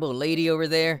fashionable lady over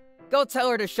there? Go tell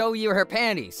her to show you her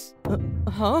panties.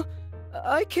 Huh?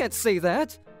 I can't say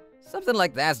that. Something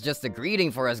like that's just a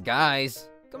greeting for us guys.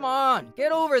 Come on,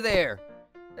 get over there.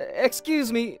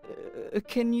 Excuse me,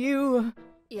 can you...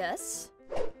 Yes?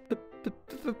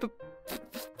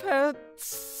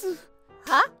 Pants...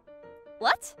 Huh?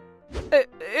 What?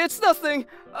 It's nothing.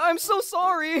 I'm so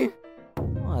sorry.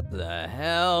 What the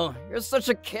hell? You're such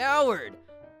a coward.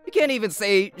 You can't even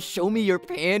say, show me your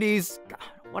panties. God,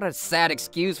 what a sad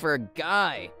excuse for a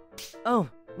guy. Oh,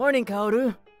 morning,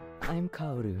 Kaoru. I'm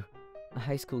Kaoru, a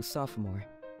high school sophomore.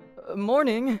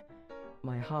 Morning.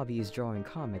 My hobby is drawing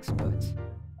comics, but...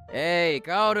 Hey,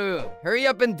 Kaoru, hurry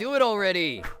up and do it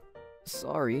already.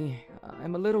 Sorry,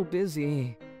 I'm a little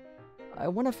busy. I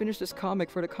want to finish this comic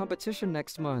for the competition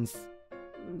next month.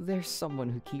 There's someone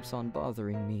who keeps on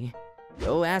bothering me.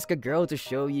 Go ask a girl to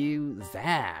show you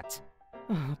that.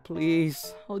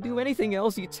 Please, I'll do anything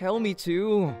else you tell me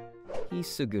to. He's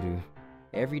Suguru.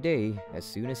 Every day, as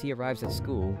soon as he arrives at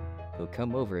school, he'll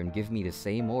come over and give me the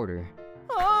same order.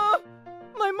 Ah!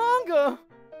 My manga!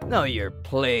 Know your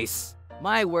place.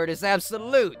 My word is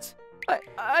absolute.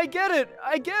 I get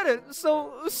it,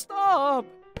 so stop!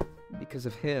 Because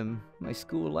of him, my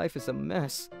school life is a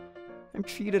mess. I'm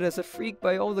treated as a freak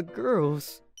by all the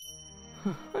girls.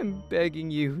 I'm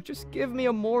begging you, just give me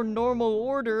a more normal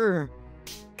order.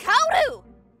 Kaoru!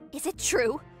 Is it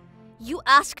true? You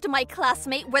asked my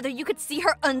classmate whether you could see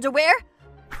her underwear?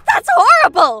 That's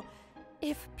horrible!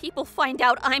 If people find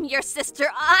out I'm your sister,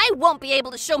 I won't be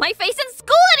able to show my face in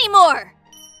school anymore!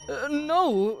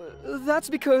 No, that's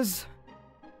because...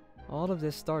 All of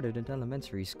this started in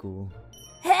elementary school.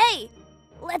 Hey!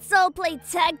 Let's all play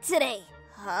tag today!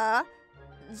 Huh?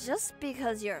 Just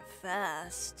because you're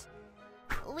fast.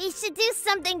 We should do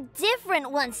something different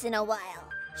once in a while.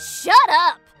 Shut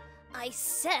up! I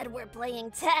said we're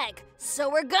playing tag, so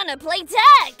we're gonna play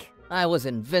tag! I was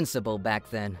invincible back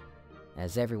then.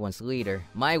 As everyone's leader,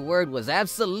 my word was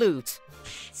absolute.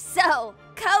 So,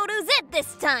 Kaoru's it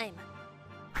this time!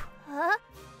 Huh?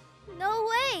 No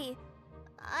way!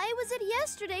 I was it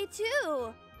yesterday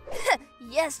too!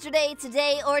 Yesterday,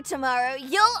 today, or tomorrow,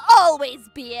 you'll always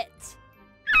be it!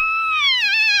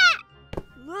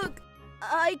 Look,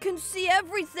 I can see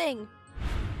everything!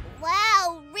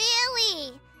 Wow,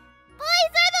 really?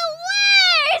 Boys are the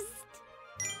worst!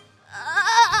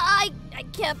 I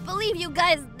can't believe you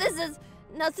guys. This is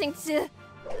nothing to...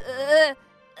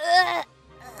 Huh?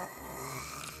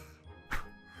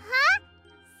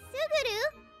 Suguru?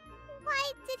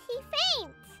 Why did he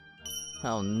faint?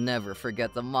 I'll never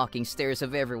forget the mocking stares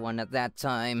of everyone at that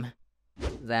time.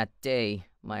 That day,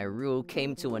 my rule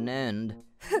came to an end.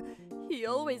 He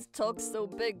always talks so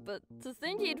big, but to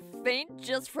think he'd faint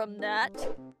just from that?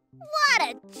 What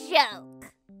a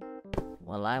joke!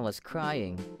 While I was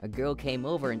crying, a girl came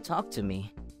over and talked to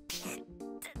me.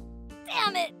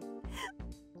 Damn it!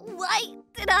 Why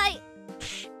did I...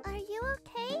 Are you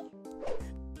okay?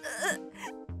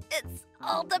 It's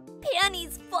all the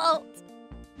panties' fault!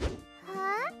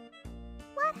 Huh?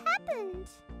 What happened?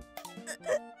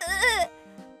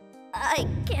 I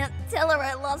can't tell her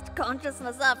I lost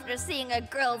consciousness after seeing a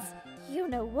girl's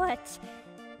you-know-what.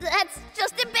 That's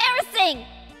just embarrassing!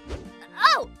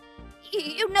 Oh!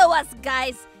 You know us,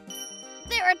 guys.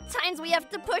 There are times we have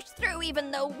to push through even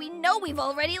though we know we've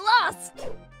already lost.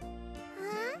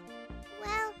 Huh?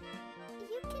 Well,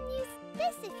 you can use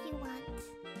this if you want.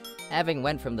 Having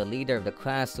went from the leader of the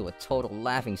class to a total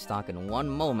laughingstock in one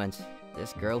moment,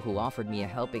 this girl who offered me a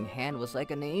helping hand was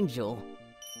like an angel.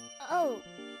 Oh,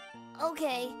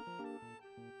 okay.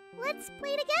 Let's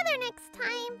play together next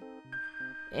time.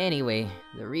 Anyway,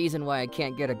 the reason why I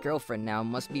can't get a girlfriend now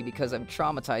must be because I'm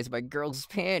traumatized by girls'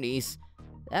 panties.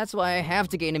 That's why I have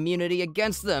to gain immunity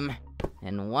against them.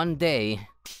 And one day...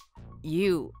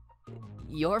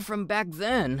 You're from back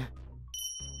then.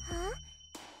 Huh?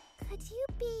 Could you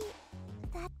be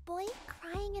that boy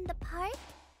crying in the park?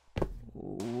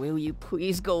 Will you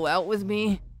please go out with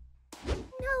me? No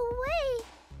way!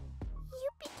 You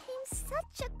became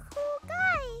such a cool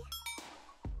guy.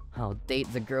 I'll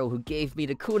date the girl who gave me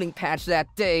the cooling patch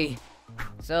that day.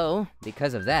 So,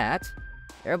 because of that,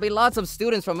 there'll be lots of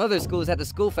students from other schools at the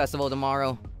school festival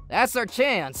tomorrow. That's our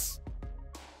chance.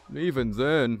 Even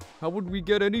then, how would we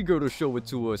get any girl to show it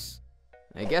to us?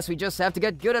 I guess we just have to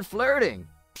get good at flirting.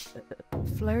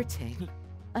 Flirting?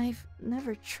 I've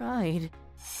never tried.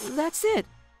 That's it.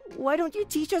 Why don't you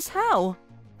teach us how?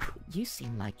 You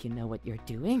seem like you know what you're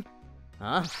doing.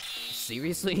 Huh?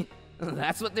 Seriously?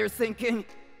 That's what they're thinking?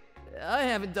 I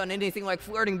haven't done anything like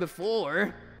flirting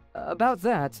before. About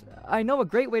that, I know a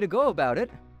great way to go about it.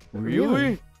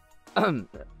 Really?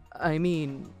 I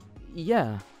mean,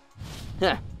 yeah.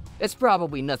 Huh. It's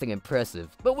probably nothing impressive,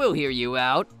 but we'll hear you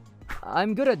out.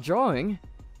 I'm good at drawing,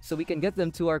 so we can get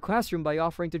them to our classroom by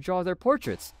offering to draw their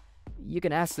portraits. You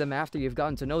can ask them after you've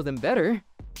gotten to know them better.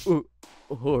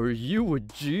 Are you a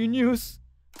genius?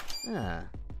 Ah,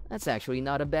 that's actually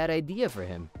not a bad idea for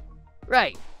him.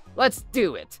 Right, let's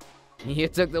do it. You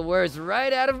took the words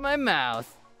right out of my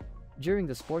mouth. During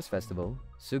the sports festival,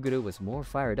 Suguru was more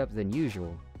fired up than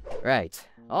usual. Right,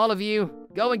 all of you,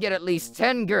 go and get at least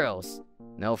 10 girls.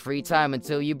 No free time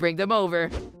until you bring them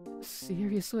over.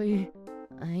 Seriously?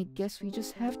 I guess we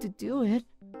just have to do it.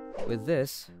 With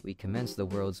this, we commenced the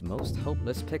world's most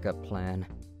hopeless pickup plan.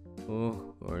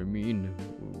 Oh, I mean,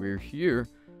 we're here.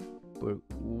 But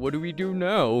what do we do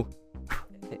now?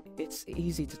 It's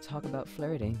easy to talk about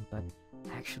flirting, but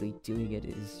actually doing it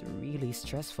is really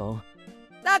stressful.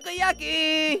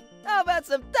 Takoyaki! How about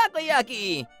some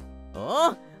takoyaki?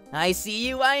 Oh, I see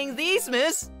you eyeing these,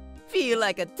 miss. Feel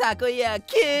like a takoyaki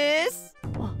kiss?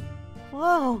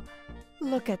 Whoa,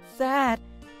 look at that.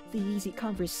 The easy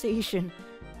conversation.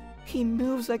 He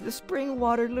moves like the spring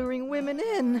water luring women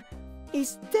in.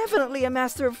 He's definitely a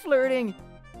master of flirting.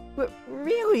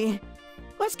 Really?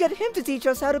 Let's get him to teach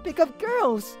us how to pick up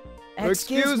girls.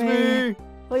 Excuse me.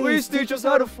 Please teach us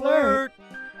how to flirt.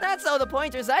 That's all the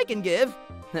pointers I can give.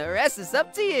 The rest is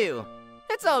up to you.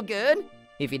 It's all good.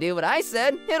 If you do what I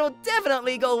said, it'll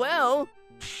definitely go well.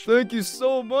 Thank you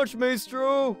so much,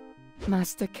 Maestro.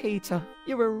 Master Keita,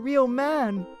 you're a real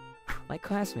man. My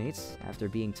classmates, after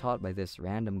being taught by this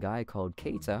random guy called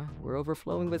Keita, were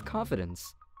overflowing with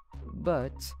confidence.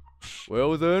 But...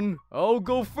 Well then, I'll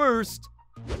go first.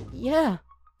 Yeah,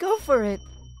 go for it.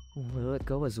 Will it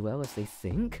go as well as they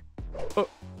think?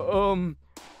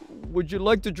 Would you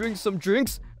like to drink some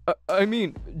drinks? I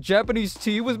mean, Japanese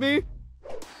tea with me?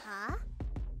 Huh?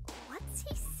 What's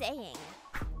he saying?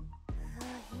 Oh,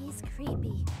 he's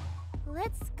creepy.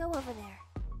 Let's go over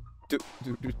there.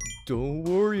 Don't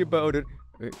worry about it.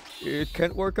 It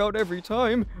can't work out every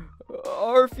time.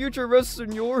 Our future rests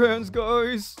in your hands,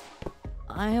 guys.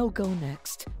 I'll go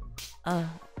next.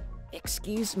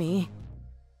 Excuse me.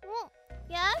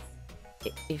 Yes?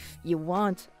 If you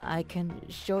want, I can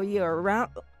show you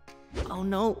around. Oh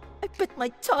no, I bit my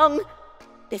tongue.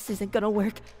 This isn't gonna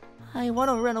work. I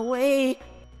wanna run away.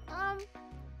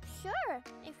 Sure,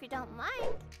 if you don't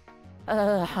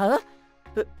mind. Huh?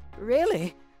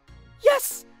 Really?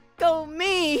 Yes! Go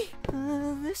me!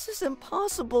 This is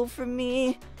impossible for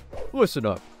me. Listen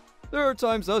up. There are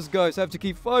times us guys have to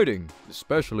keep fighting,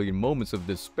 especially in moments of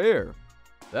despair.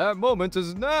 That moment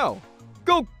is now.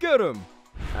 Go get him!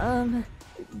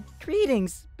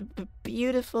 Greetings,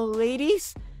 beautiful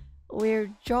ladies.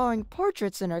 We're drawing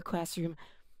portraits in our classroom.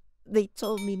 They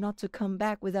told me not to come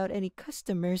back without any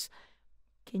customers.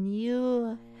 Can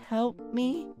you help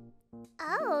me?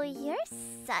 Oh, you're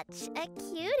such a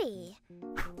cutie.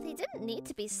 They didn't need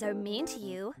to be so mean to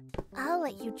you. I'll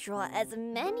let you draw as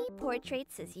many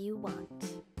portraits as you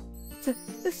want.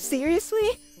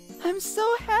 Seriously? I'm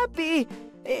so happy.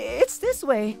 It's this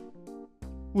way.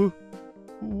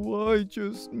 Why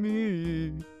just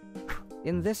me?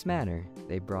 In this manner,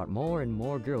 they brought more and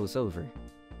more girls over.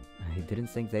 I didn't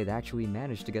think they'd actually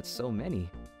manage to get so many.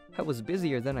 I was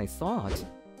busier than I thought.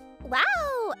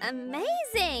 Wow,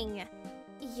 amazing!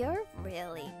 You're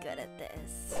really good at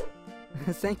this.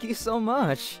 Thank you so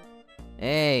much.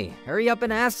 Hey, hurry up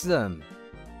and ask them.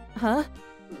 Huh?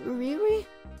 Really?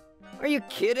 Are you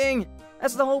kidding?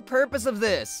 That's the whole purpose of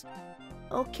this.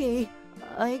 Okay,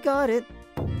 I got it.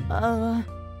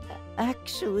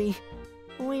 Actually,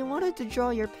 we wanted to draw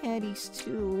your panties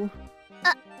too.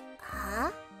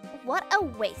 Huh? What a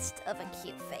waste of a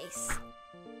cute face.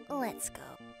 Let's go.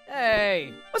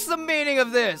 Hey, what's the meaning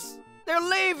of this? They're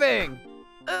leaving!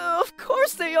 Of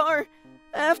course they are!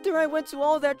 After I went to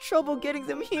all that trouble getting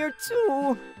them here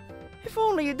too. If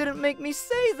only you didn't make me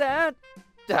say that.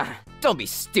 Don't be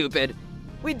stupid.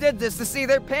 We did this to see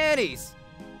their panties.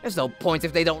 There's no point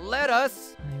if they don't let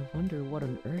us. I wonder what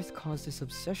on earth caused this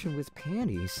obsession with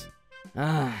panties.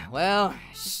 Well,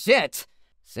 shit.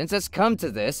 Since it's come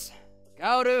to this,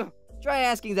 Kaoru, try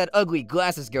asking that ugly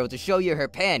glasses girl to show you her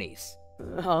panties.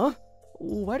 Huh?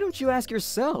 Why don't you ask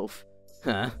yourself?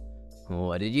 Huh?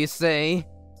 What did you say?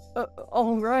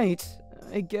 Alright,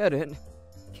 I get it.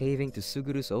 Caving to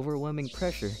Suguru's overwhelming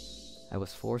pressure, I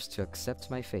was forced to accept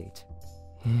my fate.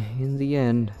 In the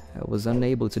end, I was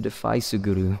unable to defy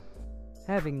Suguru.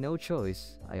 Having no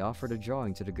choice, I offered a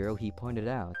drawing to the girl he pointed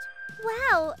out.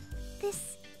 Wow,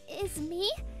 this is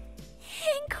me?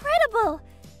 Incredible!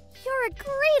 You're a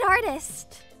great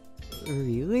artist!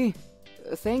 Really?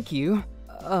 Thank you.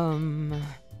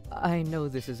 I know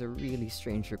this is a really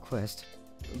strange request,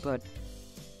 but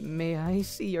may I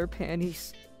see your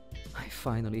panties? I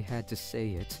finally had to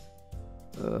say it.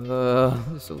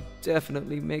 This'll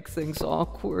definitely make things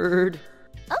awkward.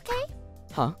 Okay.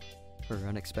 Huh? Her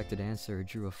unexpected answer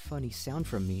drew a funny sound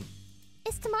from me.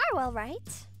 Is tomorrow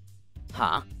alright?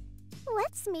 Huh?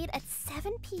 Let's meet at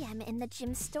 7 p.m. in the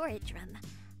gym storage room.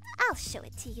 I'll show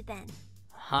it to you then.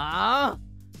 Huh?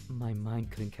 My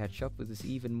mind couldn't catch up with this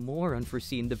even more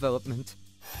unforeseen development.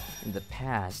 In the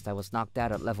past, I was knocked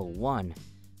out at level 1.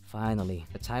 Finally,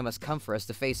 the time has come for us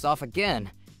to face off again.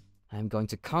 I'm going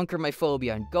to conquer my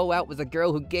phobia and go out with the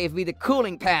girl who gave me the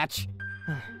cooling patch!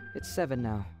 It's 7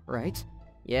 now, right?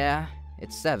 Yeah,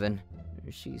 it's 7.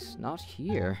 She's not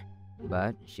here.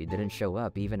 But she didn't show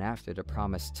up even after the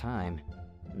promised time.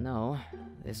 No,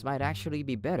 this might actually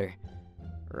be better.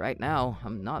 Right now,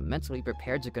 I'm not mentally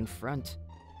prepared to confront.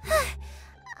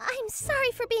 I'm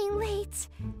sorry for being late.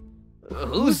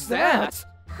 Who's that?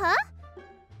 Huh?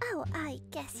 Oh, I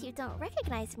guess you don't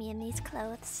recognize me in these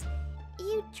clothes.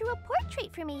 You drew a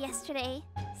portrait for me yesterday.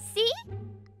 See?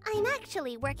 I'm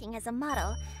actually working as a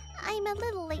model. I'm a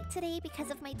little late today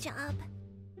because of my job.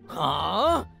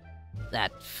 Huh?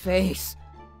 That face.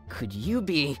 Could you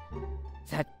be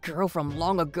that girl from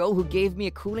long ago who gave me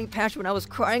a cooling patch when I was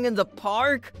crying in the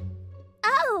park?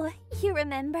 Oh, you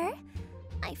remember?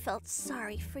 I felt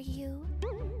sorry for you.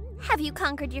 Have you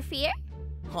conquered your fear?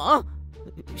 Huh?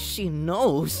 She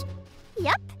knows.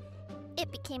 Yep.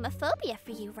 It became a phobia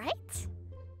for you, right?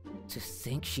 To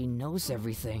think she knows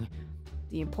everything.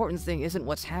 The important thing isn't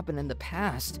what's happened in the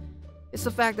past. It's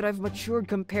the fact that I've matured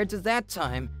compared to that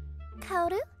time.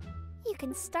 Kaoru, you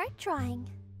can start drawing.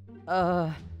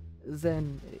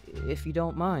 Then, if you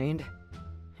don't mind.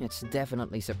 It's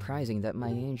definitely surprising that my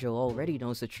angel already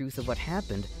knows the truth of what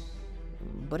happened.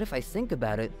 But if I think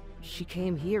about it, she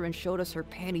came here and showed us her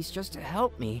panties just to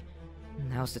help me.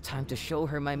 Now's the time to show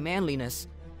her my manliness.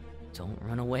 Don't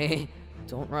run away.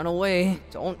 Don't run away.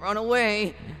 Don't run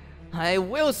away. I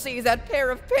will see that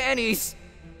pair of panties.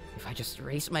 If I just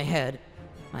raise my head,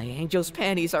 my angel's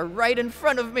panties are right in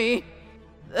front of me.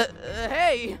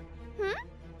 Hey!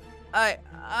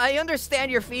 I understand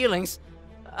your feelings.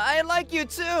 I like you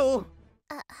too.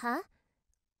 Huh?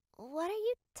 What are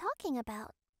you talking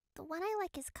about? The one I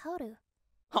like is Kaoru.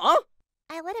 Huh?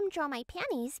 I let him draw my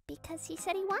panties because he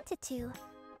said he wanted to.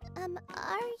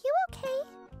 Are you okay?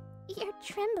 You're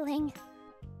trembling.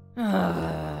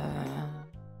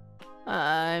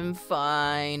 I'm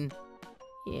fine.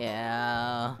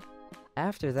 Yeah.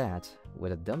 After that,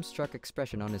 with a dumbstruck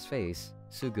expression on his face,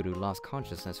 Suguru lost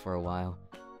consciousness for a while.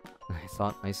 I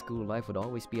thought my school life would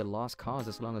always be a lost cause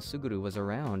as long as Suguru was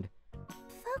around.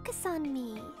 Focus on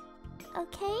me,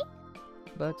 okay?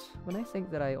 But when I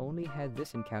think that I only had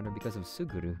this encounter because of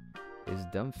Suguru, his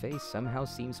dumb face somehow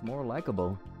seems more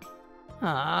likable.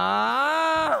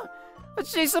 Ah! But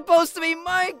she's supposed to be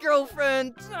my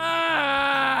girlfriend!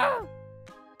 Ah!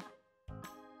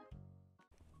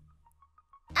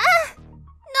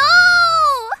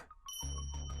 No!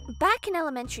 Back in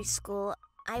elementary school,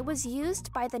 I was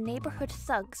used by the neighborhood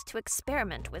thugs to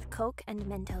experiment with coke and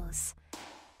Mentos.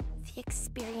 The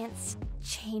experience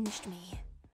changed me.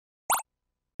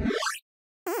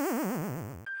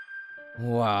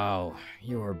 Wow,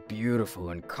 you are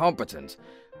beautiful and competent.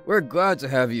 We're glad to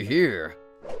have you here.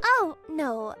 Oh,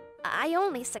 no, I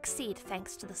only succeed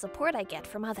thanks to the support I get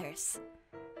from others.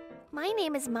 My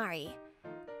name is Mari.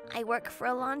 I work for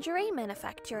a lingerie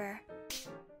manufacturer.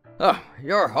 Ah,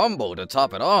 you're humble to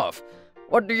top it off.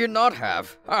 What do you not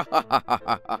have?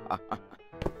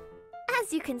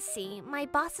 As you can see, my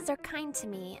bosses are kind to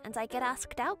me and I get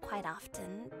asked out quite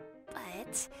often,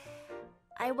 but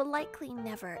I will likely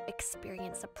never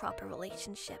experience a proper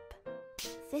relationship.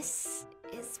 This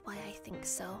is why I think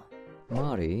so.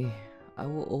 Mari, I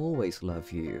will always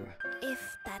love you.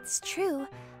 If that's true,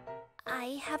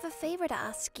 I have a favor to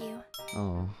ask you.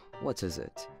 Oh, what is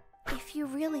it? If you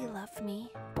really love me,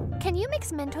 can you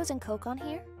mix Mentos and Coke on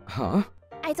here? Huh?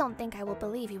 I don't think I will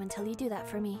believe you until you do that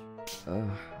for me.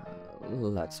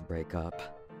 Let's break up.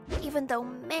 Even though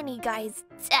many guys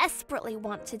desperately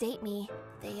want to date me,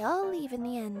 they all leave in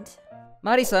the end.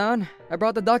 Mari-san, I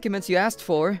brought the documents you asked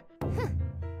for.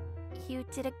 You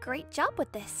did a great job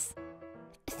with this.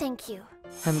 Thank you.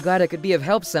 I'm glad I could be of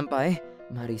help, senpai.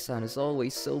 Mari-san is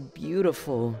always so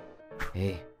beautiful.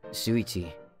 Hey,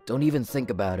 Suichi, don't even think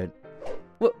about it.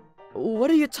 What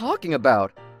are you talking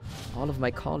about? All of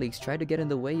my colleagues tried to get in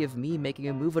the way of me making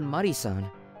a move on Mari-san.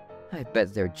 I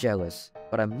bet they're jealous,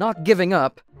 but I'm not giving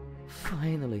up.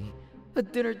 Finally, a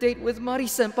dinner date with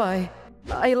Mari-senpai.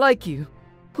 I like you.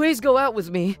 Please go out with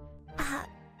me.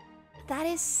 That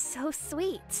is so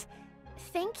sweet.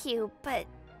 Thank you, but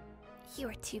you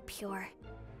are too pure.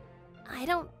 I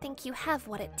don't think you have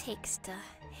what it takes to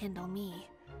handle me.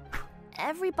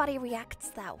 Everybody reacts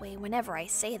that way whenever I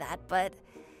say that, but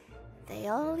they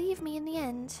all leave me in the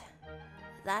end.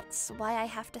 That's why I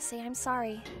have to say I'm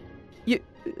sorry.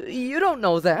 You don't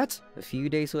know that. A few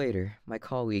days later, my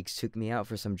colleagues took me out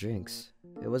for some drinks.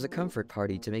 It was a comfort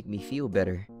party to make me feel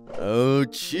better. Oh,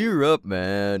 cheer up,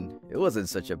 man. It wasn't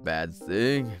such a bad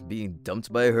thing, being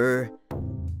dumped by her.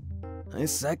 I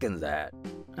second that.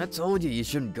 I told you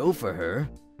shouldn't go for her.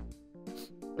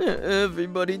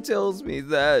 Everybody tells me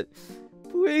that.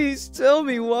 Please tell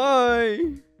me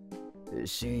why.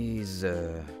 She's,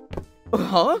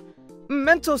 Huh?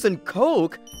 Mentos and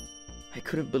Coke? I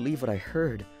couldn't believe what I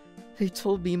heard. They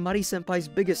told me Mari-senpai's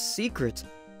biggest secret.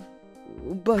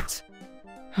 But...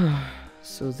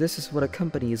 so this is what a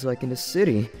company is like in the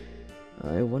city.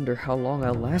 I wonder how long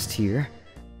I'll last here.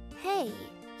 Hey,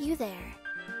 you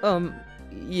there.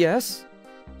 Yes?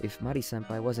 If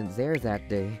Mari-senpai wasn't there that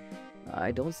day,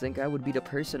 I don't think I would be the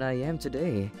person I am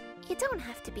today. You don't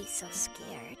have to be so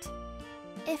scared.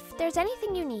 If there's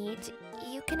anything you need,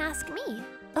 you can ask me,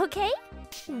 okay?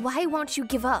 Why won't you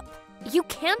give up? You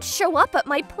can't show up at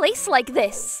my place like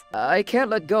this! I can't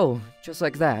let go, just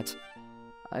like that.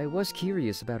 I was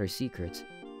curious about her secret.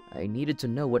 I needed to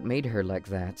know what made her like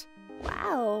that.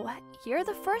 Wow, you're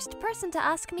the first person to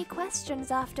ask me questions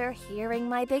after hearing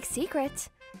my big secret.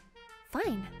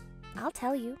 Fine, I'll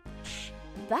tell you.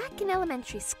 Back in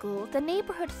elementary school, the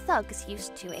neighborhood thugs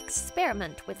used to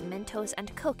experiment with Mentos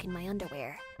and Coke in my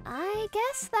underwear. I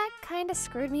guess that kinda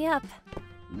screwed me up.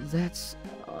 That's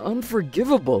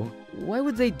unforgivable. Why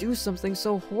would they do something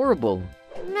so horrible?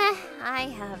 Meh, I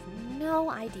have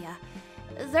no idea.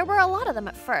 There were a lot of them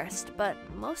at first, but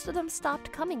most of them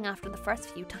stopped coming after the first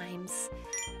few times.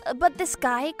 But this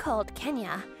guy called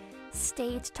Kenya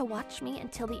stayed to watch me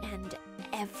until the end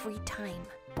every time.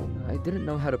 I didn't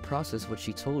know how to process what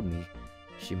she told me.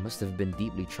 She must have been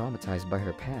deeply traumatized by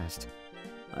her past.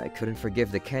 I couldn't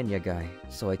forgive the Kenya guy,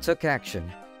 so I took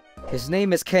action. His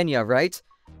name is Kenya, right?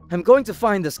 I'm going to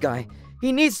find this guy.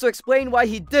 He needs to explain why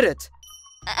he did it.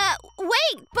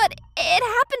 Wait, but it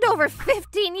happened over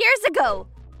 15 years ago!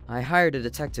 I hired a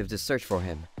detective to search for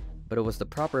him, but it was the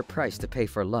proper price to pay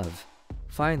for love.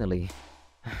 Finally,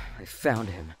 I found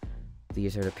him.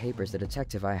 These are the papers the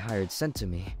detective I hired sent to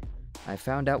me. I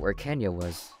found out where Kenya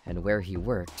was and where he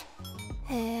worked.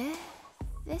 Eh?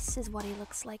 This is what he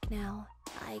looks like now.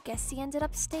 I guess he ended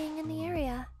up staying in the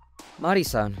area.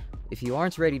 Mari-san, if you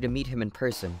aren't ready to meet him in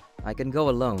person, I can go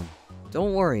alone.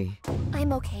 Don't worry.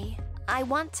 I'm okay. I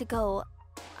want to go.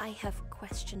 I have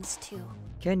questions too.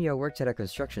 Kenya worked at a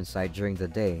construction site during the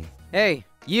day. Hey,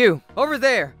 you! Over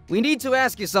there! We need to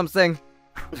ask you something!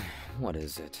 What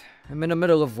is it? I'm in the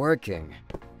middle of working.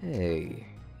 Hey,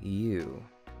 you.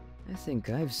 I think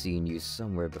I've seen you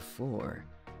somewhere before.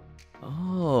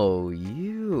 Oh,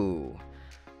 you.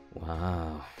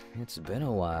 Wow, it's been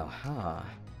a while, huh?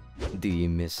 Do you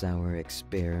miss our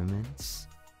experiments?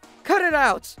 Cut it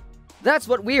out! That's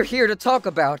what we're here to talk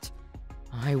about!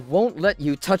 I won't let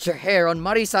you touch your hair on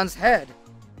Mari-san's head!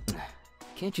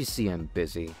 Can't you see I'm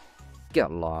busy?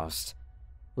 Get lost.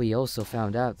 We also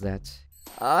found out that...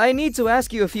 I need to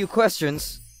ask you a few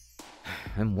questions.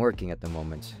 I'm working at the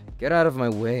moment. Get out of my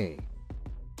way.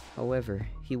 However,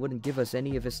 he wouldn't give us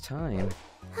any of his time.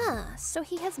 Huh, so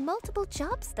he has multiple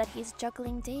jobs that he's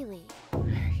juggling daily.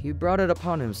 He brought it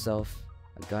upon himself.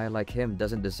 A guy like him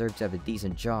doesn't deserve to have a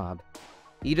decent job.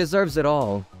 He deserves it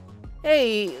all.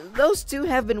 Hey, those two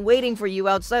have been waiting for you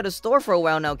outside a store for a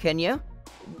while now, Kenya.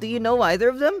 Do you know either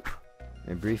of them?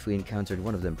 I briefly encountered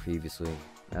one of them previously.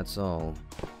 That's all.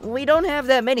 We don't have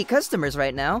that many customers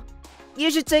right now.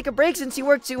 You should take a break since you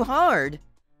work too hard.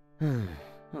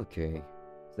 Okay.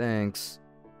 Thanks.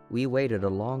 We waited a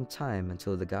long time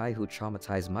until the guy who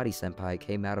traumatized Mari-senpai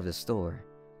came out of the store.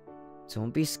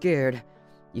 Don't be scared.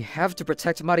 You have to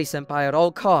protect Mari-senpai at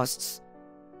all costs.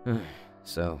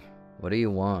 So, what do you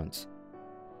want?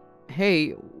 Hey,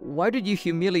 why did you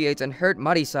humiliate and hurt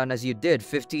Mari-san as you did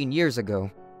 15 years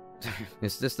ago?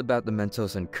 Is this about the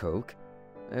Mentos and Coke?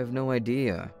 I have no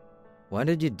idea. Why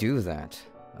did you do that?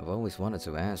 I've always wanted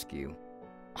to ask you.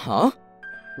 Huh?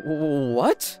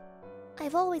 What?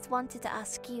 I've always wanted to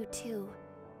ask you too.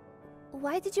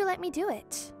 Why did you let me do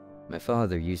it? My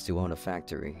father used to own a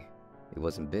factory. It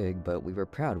wasn't big, but we were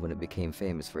proud when it became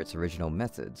famous for its original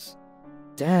methods.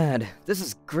 Dad, this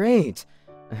is great!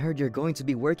 I heard you're going to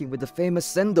be working with the famous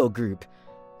Sendo group.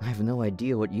 I have no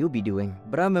idea what you'll be doing,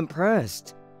 but I'm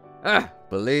impressed.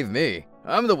 Believe me,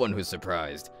 I'm the one who's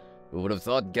surprised. Who would have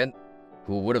thought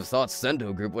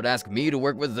Sendo Group would ask me to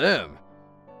work with them?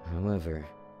 However,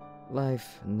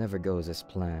 life never goes as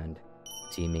planned.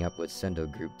 Teaming up with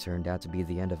Sendo Group turned out to be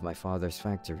the end of my father's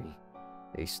factory.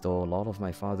 They stole all of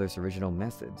my father's original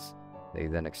methods. They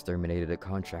then exterminated a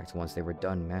contract once they were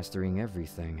done mastering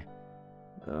everything.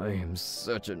 I am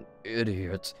such an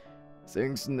idiot.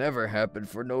 Things never happen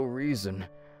for no reason.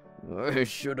 I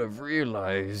should have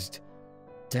realized.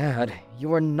 Dad,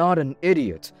 you are not an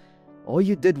idiot. All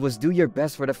you did was do your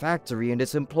best for the factory and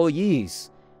its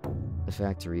employees. The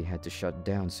factory had to shut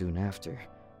down soon after.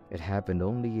 It happened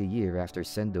only a year after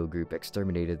Sendo Group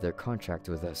exterminated their contract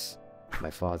with us.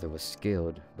 My father was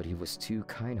skilled, but he was too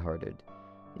kind-hearted.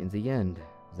 In the end,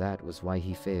 that was why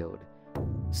he failed.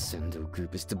 Sendo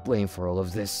Group is to blame for all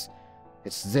of this.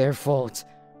 It's their fault.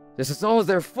 This is all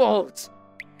their fault!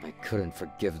 I couldn't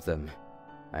forgive them.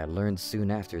 I learned soon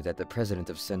after that the president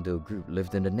of Sendo Group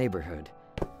lived in the neighborhood.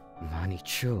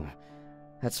 Manicho.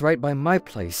 That's right by my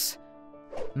place.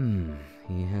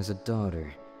 He has a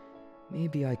daughter.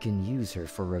 Maybe I can use her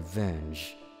for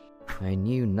revenge. I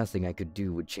knew nothing I could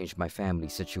do would change my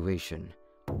family's situation,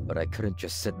 but I couldn't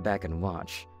just sit back and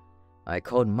watch. I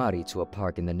called Mari to a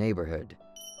park in the neighborhood.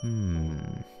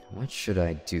 What should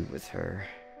I do with her?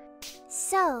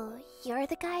 So, you're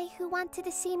the guy who wanted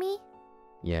to see me?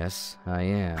 Yes, I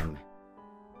am.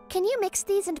 Can you mix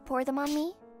these and pour them on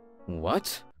me?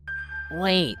 What?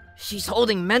 Wait, she's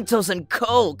holding Mentos and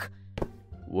Coke!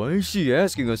 Why is she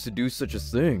asking us to do such a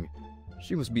thing?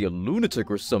 She must be a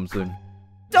lunatic or something.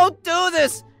 Don't do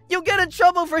this! You'll get in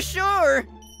trouble for sure!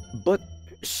 But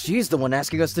she's the one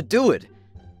asking us to do it.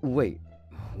 Wait,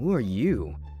 who are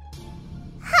you?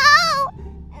 How?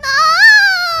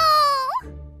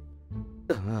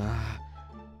 No!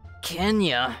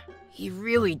 Kenya, he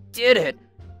really did it!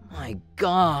 My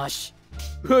gosh.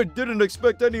 I didn't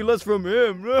expect any less from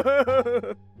him.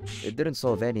 It didn't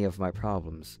solve any of my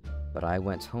problems, but I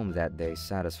went home that day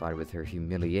satisfied with her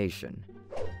humiliation.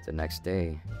 The next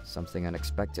day, something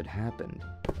unexpected happened.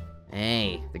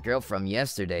 Hey, the girl from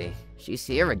yesterday, she's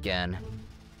here again.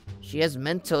 She has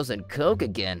Mentos and Coke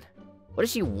again. What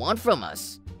does she want from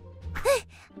us?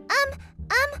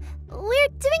 We're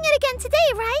doing it again today,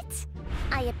 right?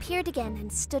 I appeared again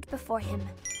and stood before him.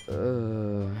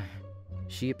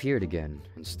 She appeared again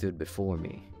and stood before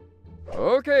me.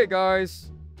 Okay,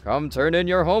 guys. Come turn in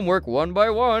your homework one by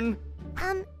one.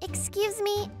 Excuse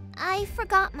me, I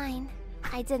forgot mine.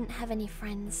 I didn't have any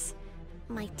friends.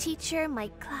 My teacher, my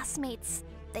classmates,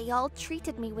 they all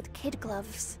treated me with kid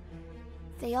gloves.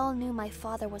 They all knew my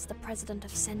father was the president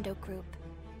of Sendo Group.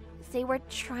 They were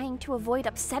trying to avoid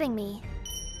upsetting me.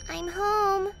 I'm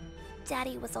home.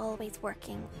 Daddy was always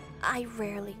working. I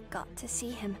rarely got to see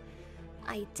him.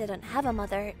 I didn't have a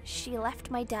mother. She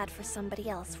left my dad for somebody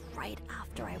else right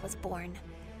after I was born.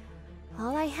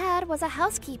 All I had was a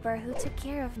housekeeper who took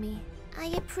care of me. I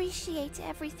appreciate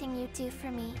everything you do for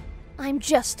me. I'm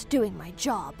just doing my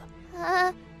job.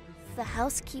 The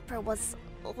housekeeper was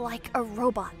like a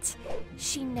robot.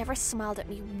 She never smiled at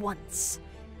me once.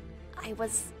 I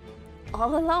was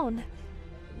all alone.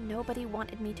 Nobody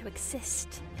wanted me to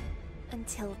exist.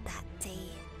 Until that day.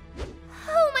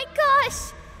 Oh my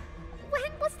gosh!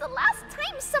 When was the last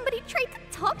time somebody tried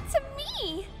to talk to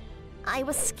me? I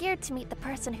was scared to meet the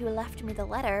person who left me the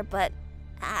letter, but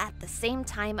at the same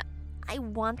time, I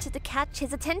wanted to catch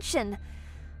his attention.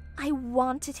 I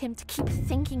wanted him to keep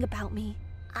thinking about me.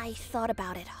 I thought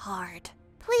about it hard.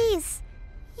 Please,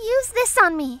 use this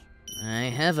on me. I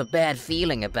have a bad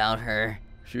feeling about her.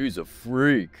 She's a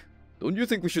freak. Don't you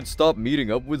think we should stop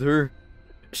meeting up with her?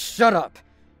 Shut up!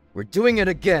 We're doing it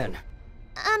again!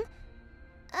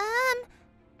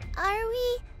 Are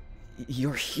we?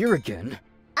 You're here again?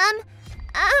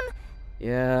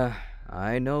 Yeah,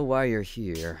 I know why you're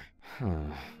here.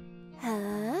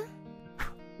 Huh?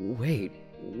 Wait,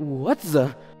 what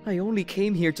the? I only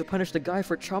came here to punish the guy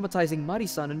for traumatizing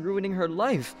Mari-san and ruining her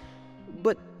life.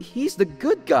 But he's the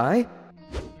good guy.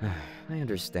 I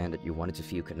understand that you wanted to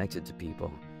feel connected to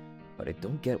people, but I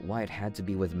don't get why it had to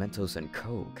be with Mentos and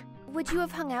Coke. Would you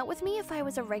have hung out with me if I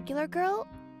was a regular girl?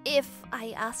 If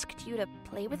I asked you to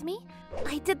play with me?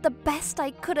 I did the best I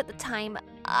could at the time.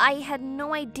 I had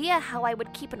no idea how I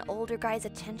would keep an older guy's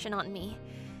attention on me.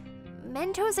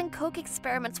 Mentos and Coke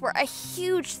experiments were a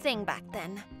huge thing back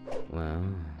then. Well,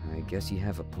 I guess you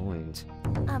have a point.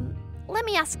 Let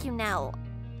me ask you now.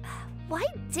 Why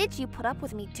did you put up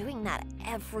with me doing that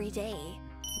every day?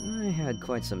 I had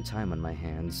quite some time on my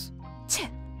hands. Tch,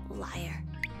 liar.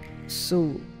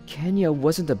 So, Kenya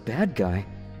wasn't a bad guy.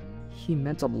 He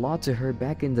meant a lot to her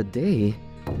back in the day.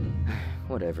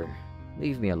 Whatever.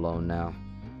 Leave me alone now.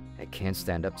 I can't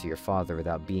stand up to your father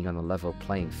without being on a level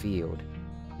playing field.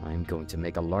 I'm going to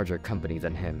make a larger company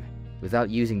than him, without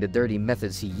using the dirty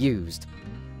methods he used.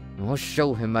 I'll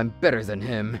show him I'm better than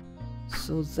him.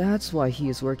 So that's why he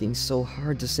is working so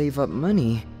hard to save up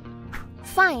money.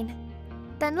 Fine.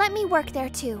 Then let me work there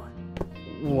too.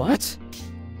 What?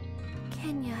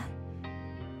 Kenya,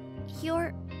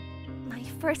 you're my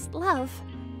first love.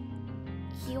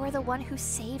 You are the one who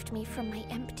saved me from my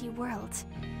empty world.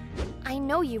 I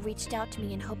know you reached out to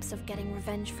me in hopes of getting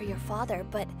revenge for your father,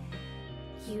 but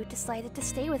you decided to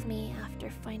stay with me after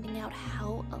finding out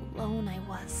how alone I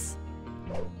was.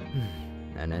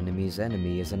 An enemy's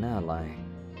enemy is an ally.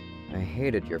 I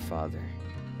hated your father,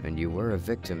 and you were a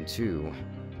victim too.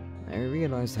 I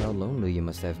realized how lonely you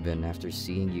must have been after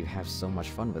seeing you have so much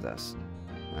fun with us.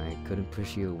 I couldn't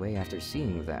push you away after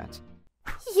seeing that.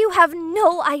 You have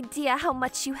no idea how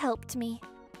much you helped me.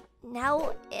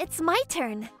 Now, it's my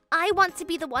turn. I want to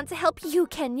be the one to help you,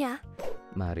 Kenya.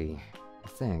 Mari,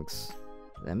 thanks.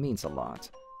 That means a lot.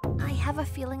 I have a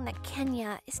feeling that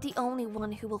Kenya is the only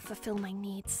one who will fulfill my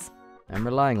needs. I'm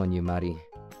relying on you, Mari.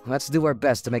 Let's do our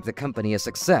best to make the company a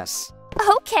success.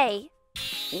 Okay.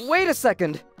 Wait a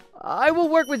second! I will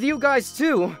work with you guys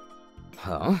too!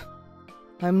 Huh?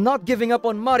 I'm not giving up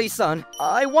on Mari-san.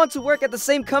 I want to work at the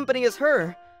same company as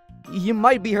her. You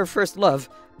might be her first love,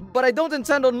 but I don't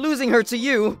intend on losing her to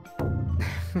you.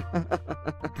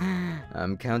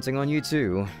 I'm counting on you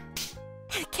too.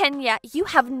 Kenya, you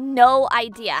have no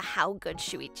idea how good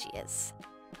Shuichi is.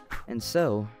 And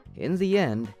so, in the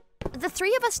end, The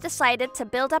three of us decided to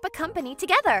build up a company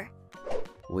together.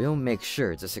 we'll make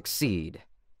sure to succeed.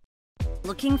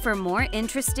 Looking for more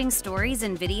interesting stories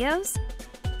and videos?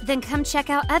 Then come check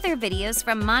out other videos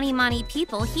from Mani Mani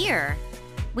people here.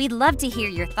 We'd love to hear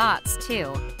your thoughts,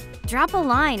 too. Drop a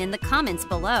line in the comments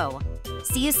below.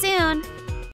 See you soon!